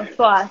 sumo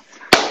squats.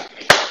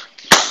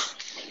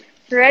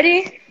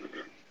 Ready?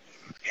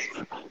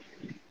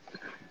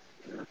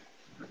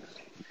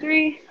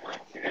 3,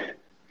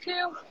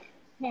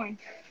 one.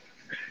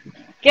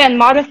 Again,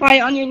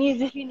 modify on your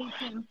knees if you need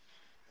to.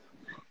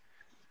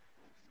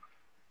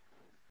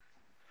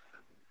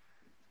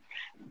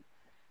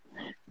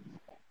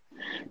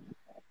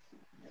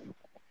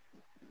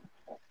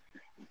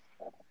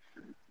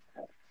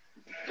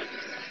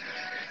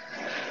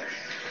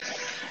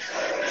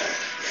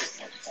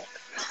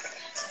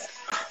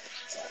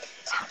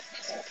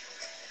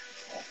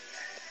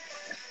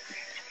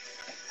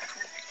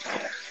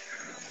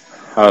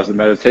 How's the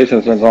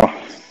meditation been going?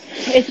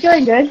 It's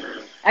going good.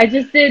 I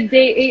just did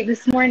day 8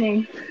 this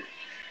morning.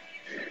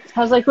 I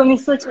was like, let me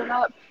switch it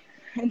up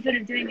instead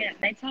of doing it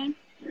at nighttime.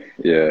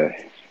 Yeah,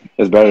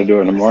 it's better to do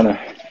it in the morning.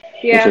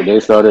 Yeah. Get your day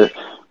started.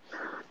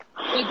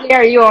 What day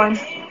are you on?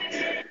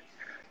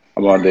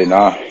 I'm on day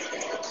 9.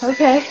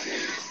 Okay.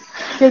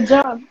 Good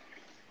job.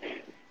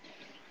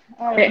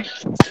 All right.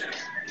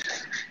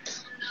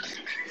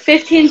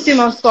 15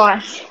 sumo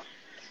squats.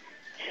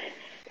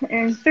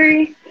 And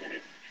 3,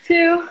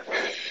 2,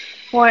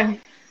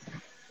 1.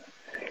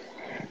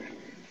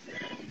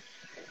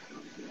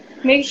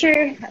 Make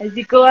sure as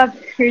you go up,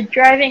 you're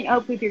driving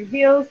up with your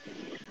heels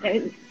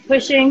and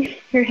pushing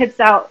your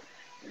hips out.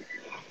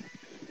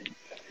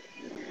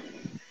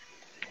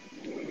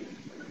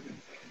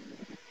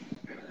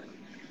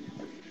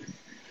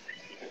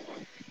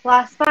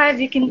 Last 5,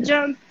 you can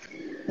jump.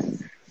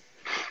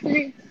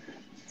 3,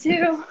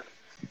 2,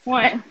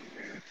 1.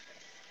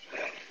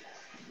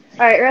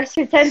 All right, rest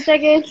for 10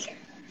 seconds,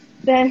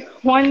 then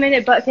 1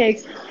 minute butt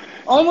kicks.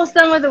 Almost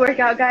done with the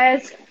workout,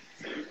 guys.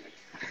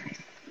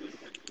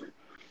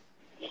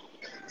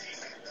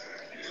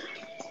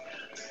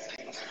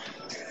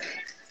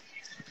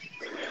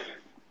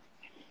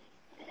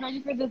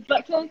 Ready for the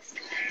butt kicks?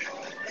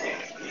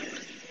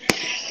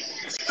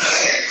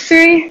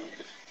 3,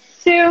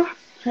 2,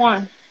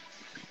 1.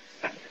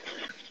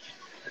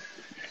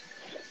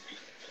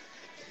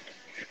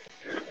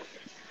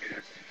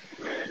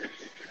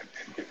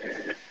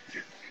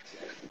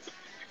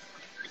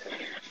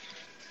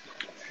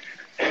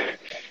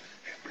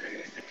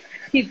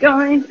 Keep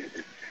going.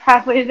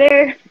 Halfway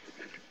there.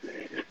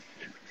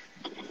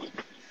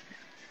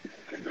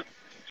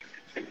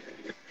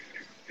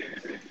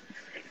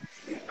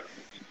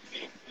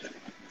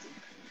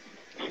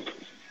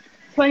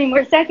 Twenty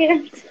more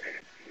seconds.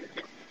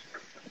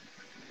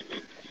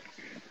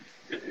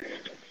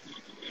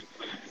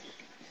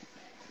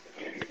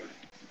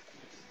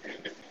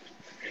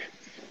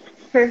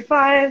 For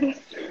 5,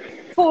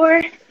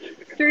 4,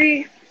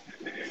 3,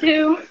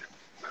 2,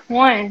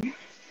 1.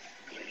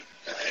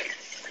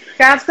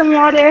 Grab some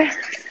water.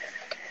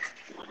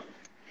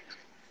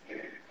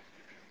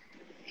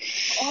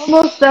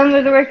 Almost done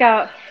with the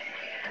workout.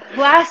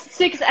 Last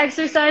 6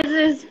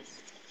 exercises,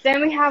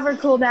 then we have our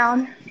cool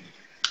down.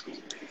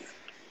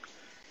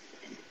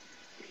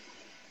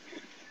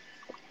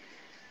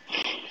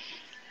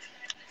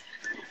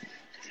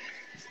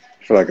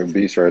 I feel like a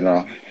beast right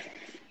now.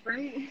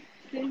 Right?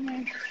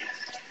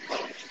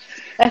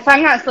 If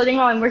I'm not sweating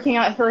while I'm working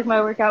out, I feel like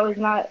my workout was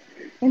not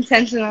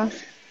intentional.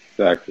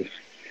 Exactly.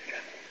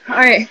 All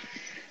right,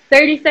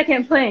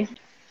 30-second plank.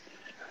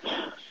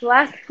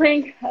 Last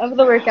plank of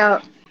the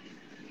workout.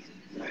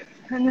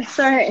 I'm going to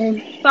start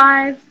in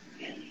 5,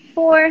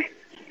 4,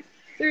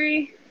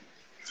 3,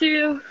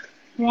 2,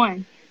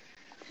 1.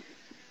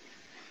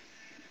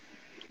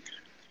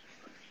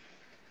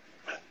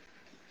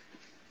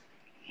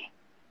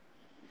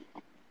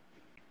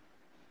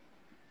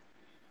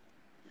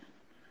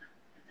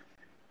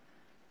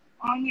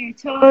 On your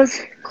toes,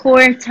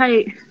 core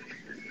tight.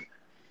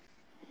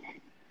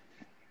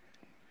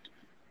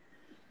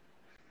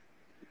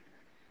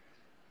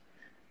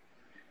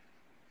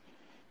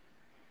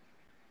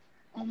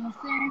 Almost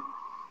there.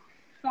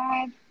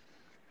 5,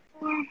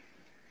 4,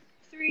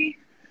 3,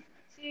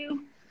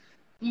 2,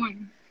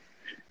 1.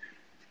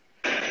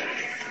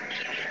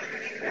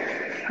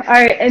 All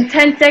right, in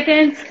 10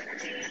 seconds,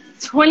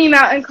 20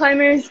 mountain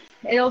climbers.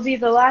 It'll be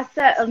the last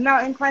set of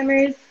mountain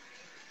climbers.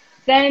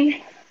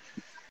 Then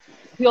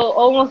you'll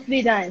almost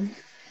be done.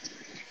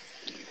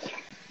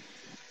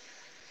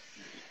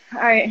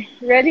 All right,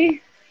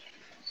 ready?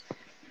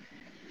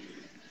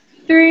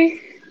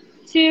 3,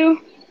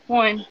 2,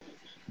 1.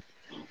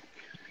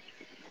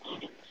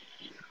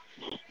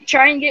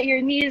 Try and get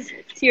your knees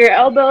to your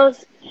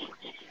elbows.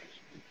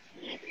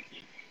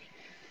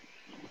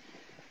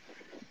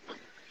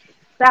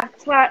 Back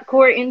flat,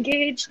 core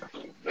engaged.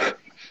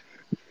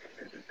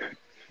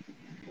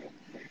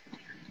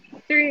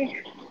 3,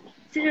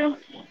 2,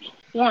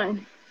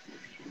 1.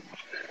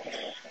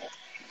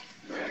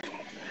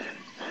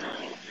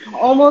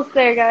 Almost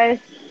there, guys.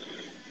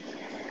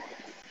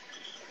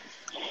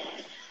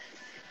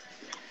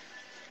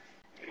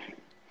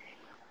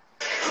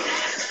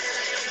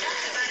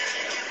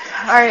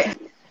 All right.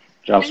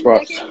 Jump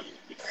squats.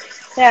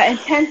 Yeah, in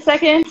 10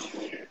 seconds,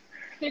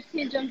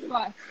 15 jump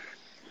squats.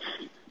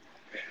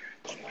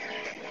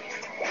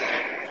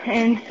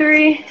 And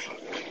 3,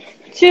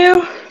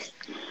 2,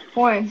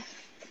 1.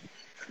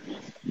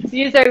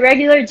 Use our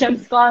regular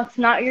jump squats,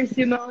 not your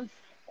sumos.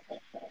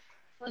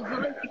 As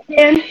low as you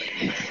can.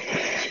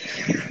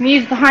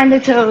 Knees behind the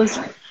toes.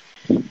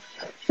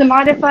 To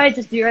modify,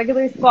 just do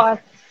regular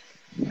squats.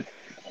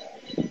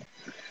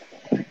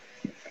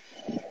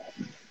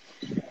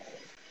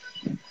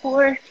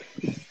 4,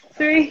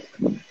 3,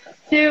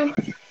 2,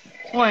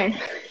 1.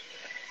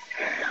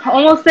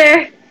 Almost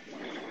there.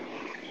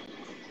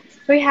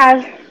 We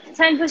have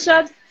 10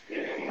 push-ups,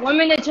 1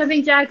 minute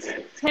jumping jacks,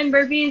 10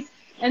 burpees,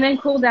 and then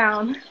cool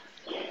down.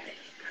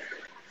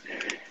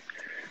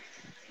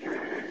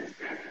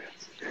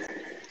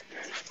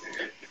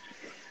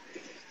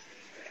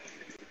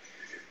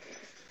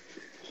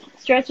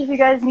 Stretch if you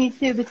guys need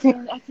to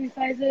between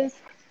exercises.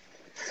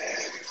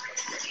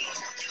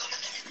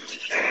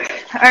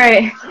 All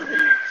right.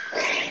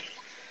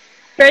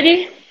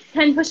 Ready?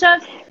 10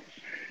 push-ups.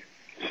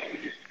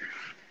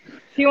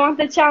 If you want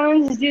the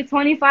challenge, just do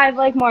 25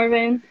 like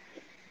Marvin.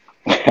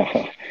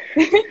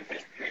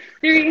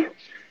 3,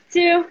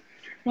 2,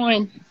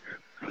 1.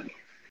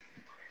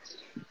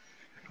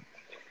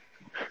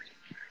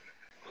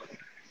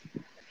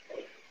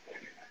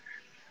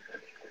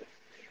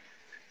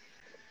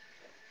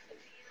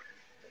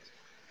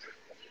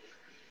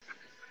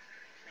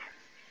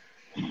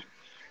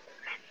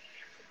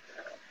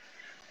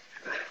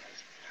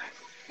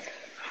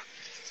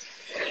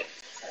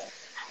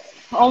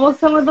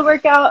 Almost done with the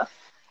workout.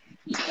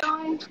 Keep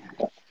going.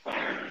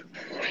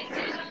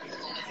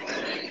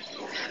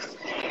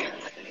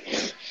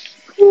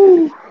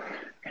 Whew.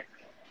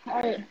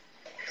 All right.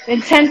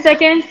 In 10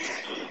 seconds,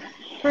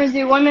 we're going to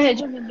do 1 minute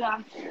jumping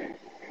jacks.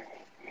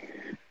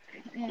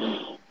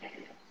 And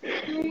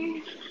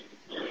 3,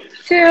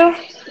 2,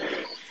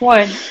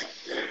 1.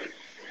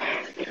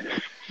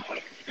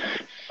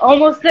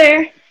 Almost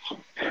there.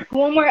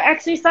 One more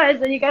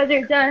exercise and you guys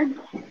are done.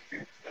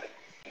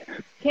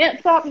 Can't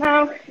stop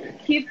now.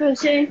 Keep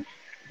pushing.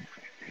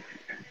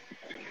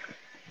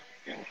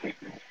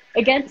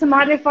 Again, to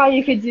modify,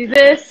 you could do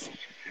this.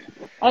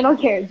 I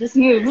don't care. Just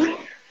move.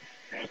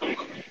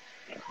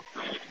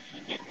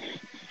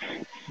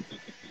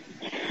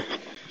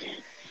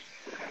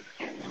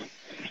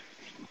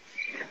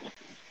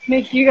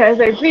 Make sure you guys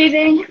are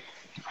breathing.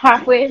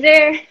 Halfway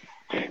there.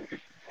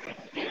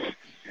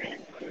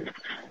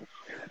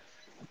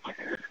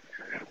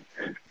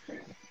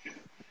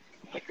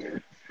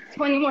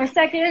 More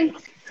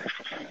seconds.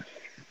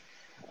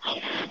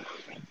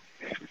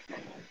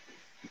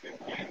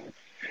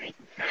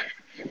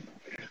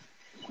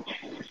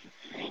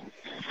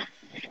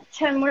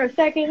 Ten more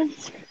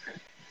seconds.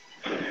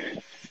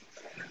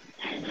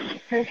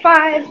 For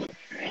 5,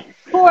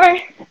 4,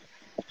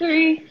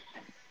 3,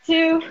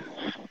 2,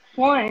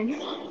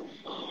 1. All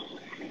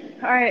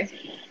right.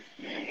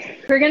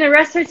 We're going to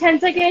rest for 10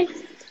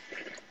 seconds.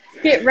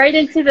 Get right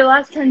into the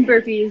last 10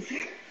 burpees.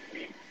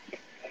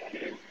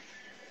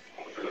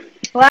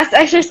 Last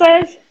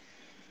exercise.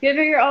 Give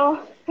it your all.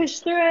 Push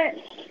through it.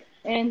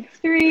 In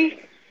 3,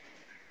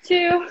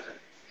 2,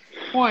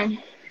 1.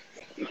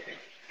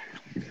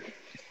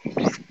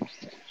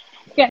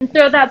 Again,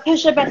 throw that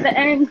push-up at the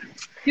end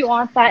if you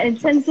want that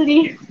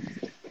intensity.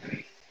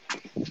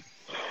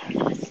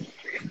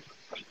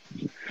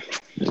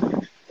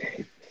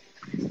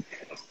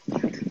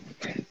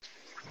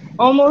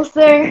 Almost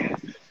there.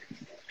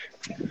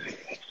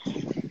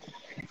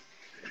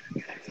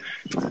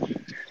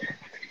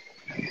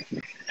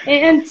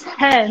 And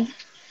 10.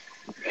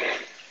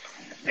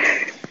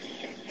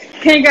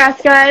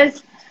 Congrats,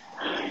 guys.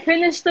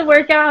 Finish the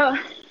workout.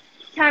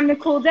 Time to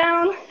cool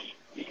down.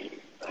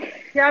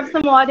 Grab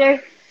some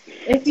water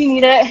if you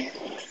need it.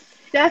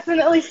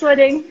 Definitely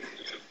sweating.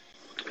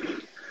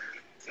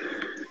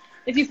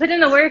 If you put in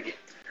the work,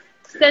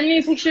 send me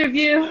a picture of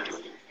you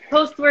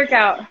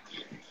post-workout.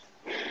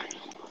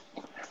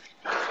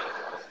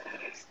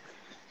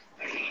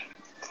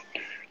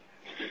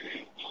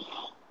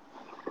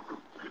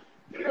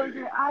 Close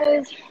your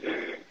eyes.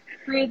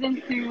 Breathe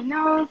in through your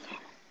nose.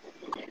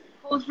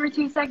 Hold for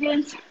 2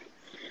 seconds.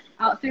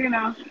 Out through your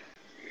mouth.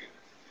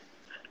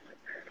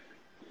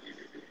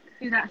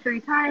 Do that 3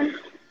 times.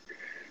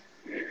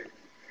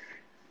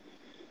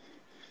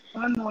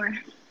 One more.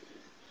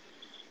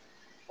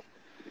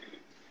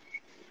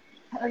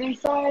 Other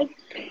side.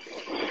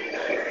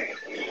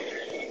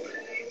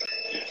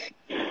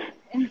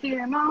 In through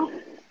your mouth.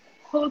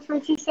 Hold for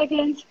 2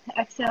 seconds.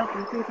 Exhale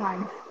for 3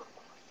 times.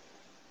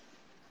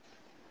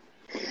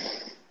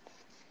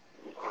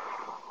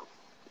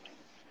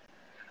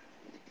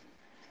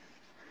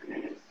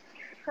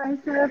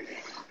 Triceps.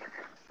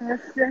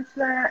 Let's stretch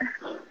that.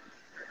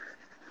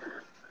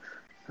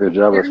 Good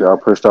job if y'all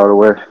pushed all the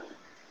way.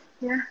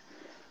 Yeah.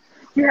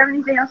 Do you have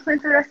anything else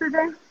planned for the rest of the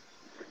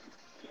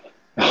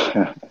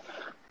day?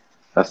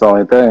 That's the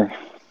only thing.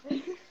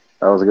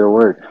 That was good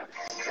work.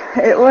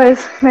 It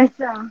was. Nice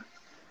job.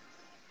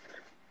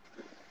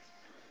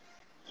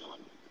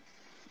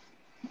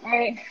 All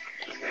right.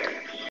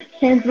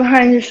 Hands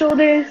behind your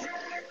shoulders.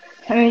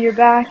 Coming your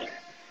back.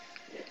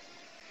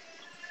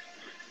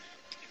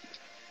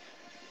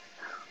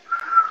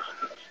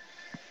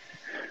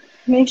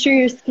 Make sure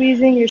you're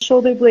squeezing your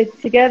shoulder blades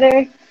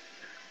together.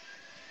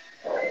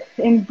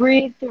 And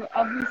breathe through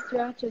every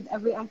stretch and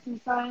every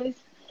exercise.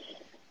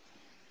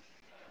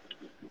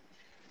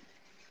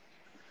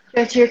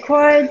 Stretch your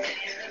quads.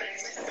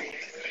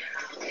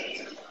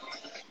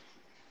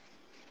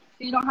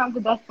 If you don't have the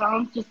best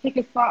balance, just take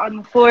a spot on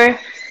the floor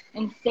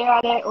and stare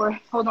at it or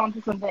hold on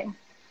to something.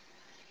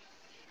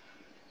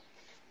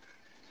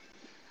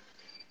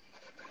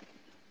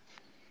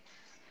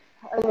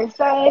 Other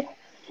side.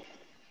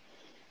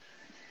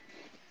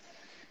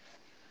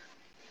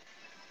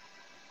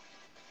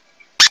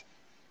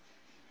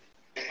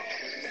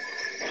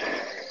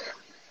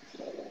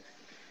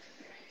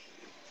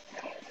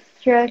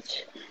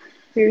 Stretch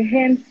your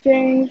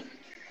hamstrings.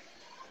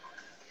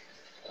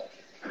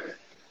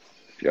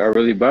 If y'all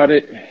really about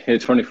it,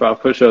 hit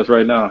 25 push-ups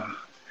right now.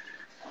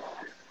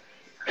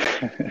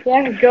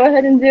 Yeah, go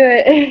ahead and do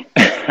it.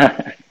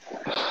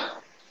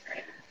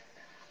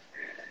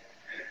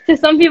 To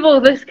some people,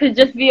 this could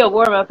just be a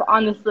warm-up,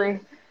 honestly.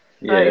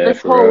 Yeah,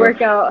 This whole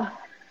workout,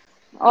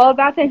 all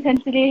about the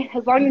intensity.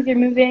 As long as you're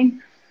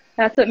moving,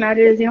 that's what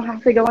matters. You don't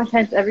have to go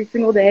intense every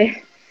single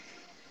day.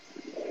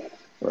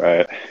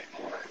 Right.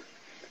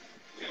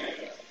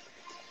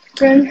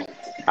 Friend,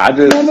 I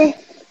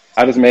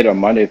just made a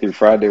Monday through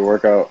Friday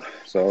workout,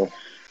 so.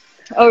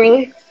 Oh,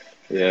 really?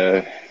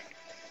 Yeah.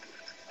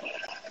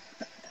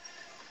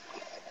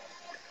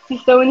 See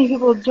so many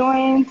people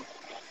join,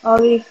 all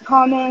these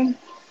comments.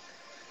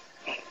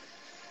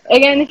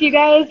 Again, if you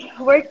guys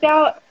worked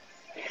out,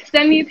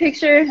 send me a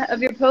picture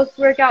of your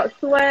post-workout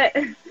sweat.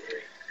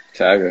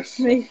 Tag us.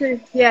 Make sure,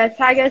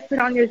 tag us, put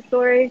on your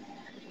story,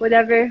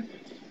 whatever.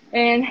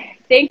 And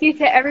thank you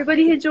to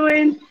everybody who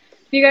joined.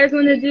 If you guys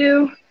want to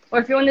do, or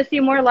if you want to see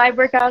more live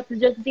workouts,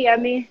 just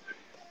DM me.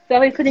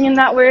 Definitely putting in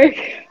that work.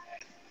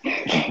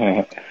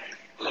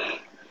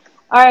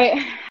 All right.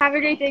 Have a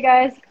great day,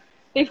 guys.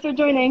 Thanks for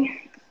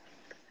joining.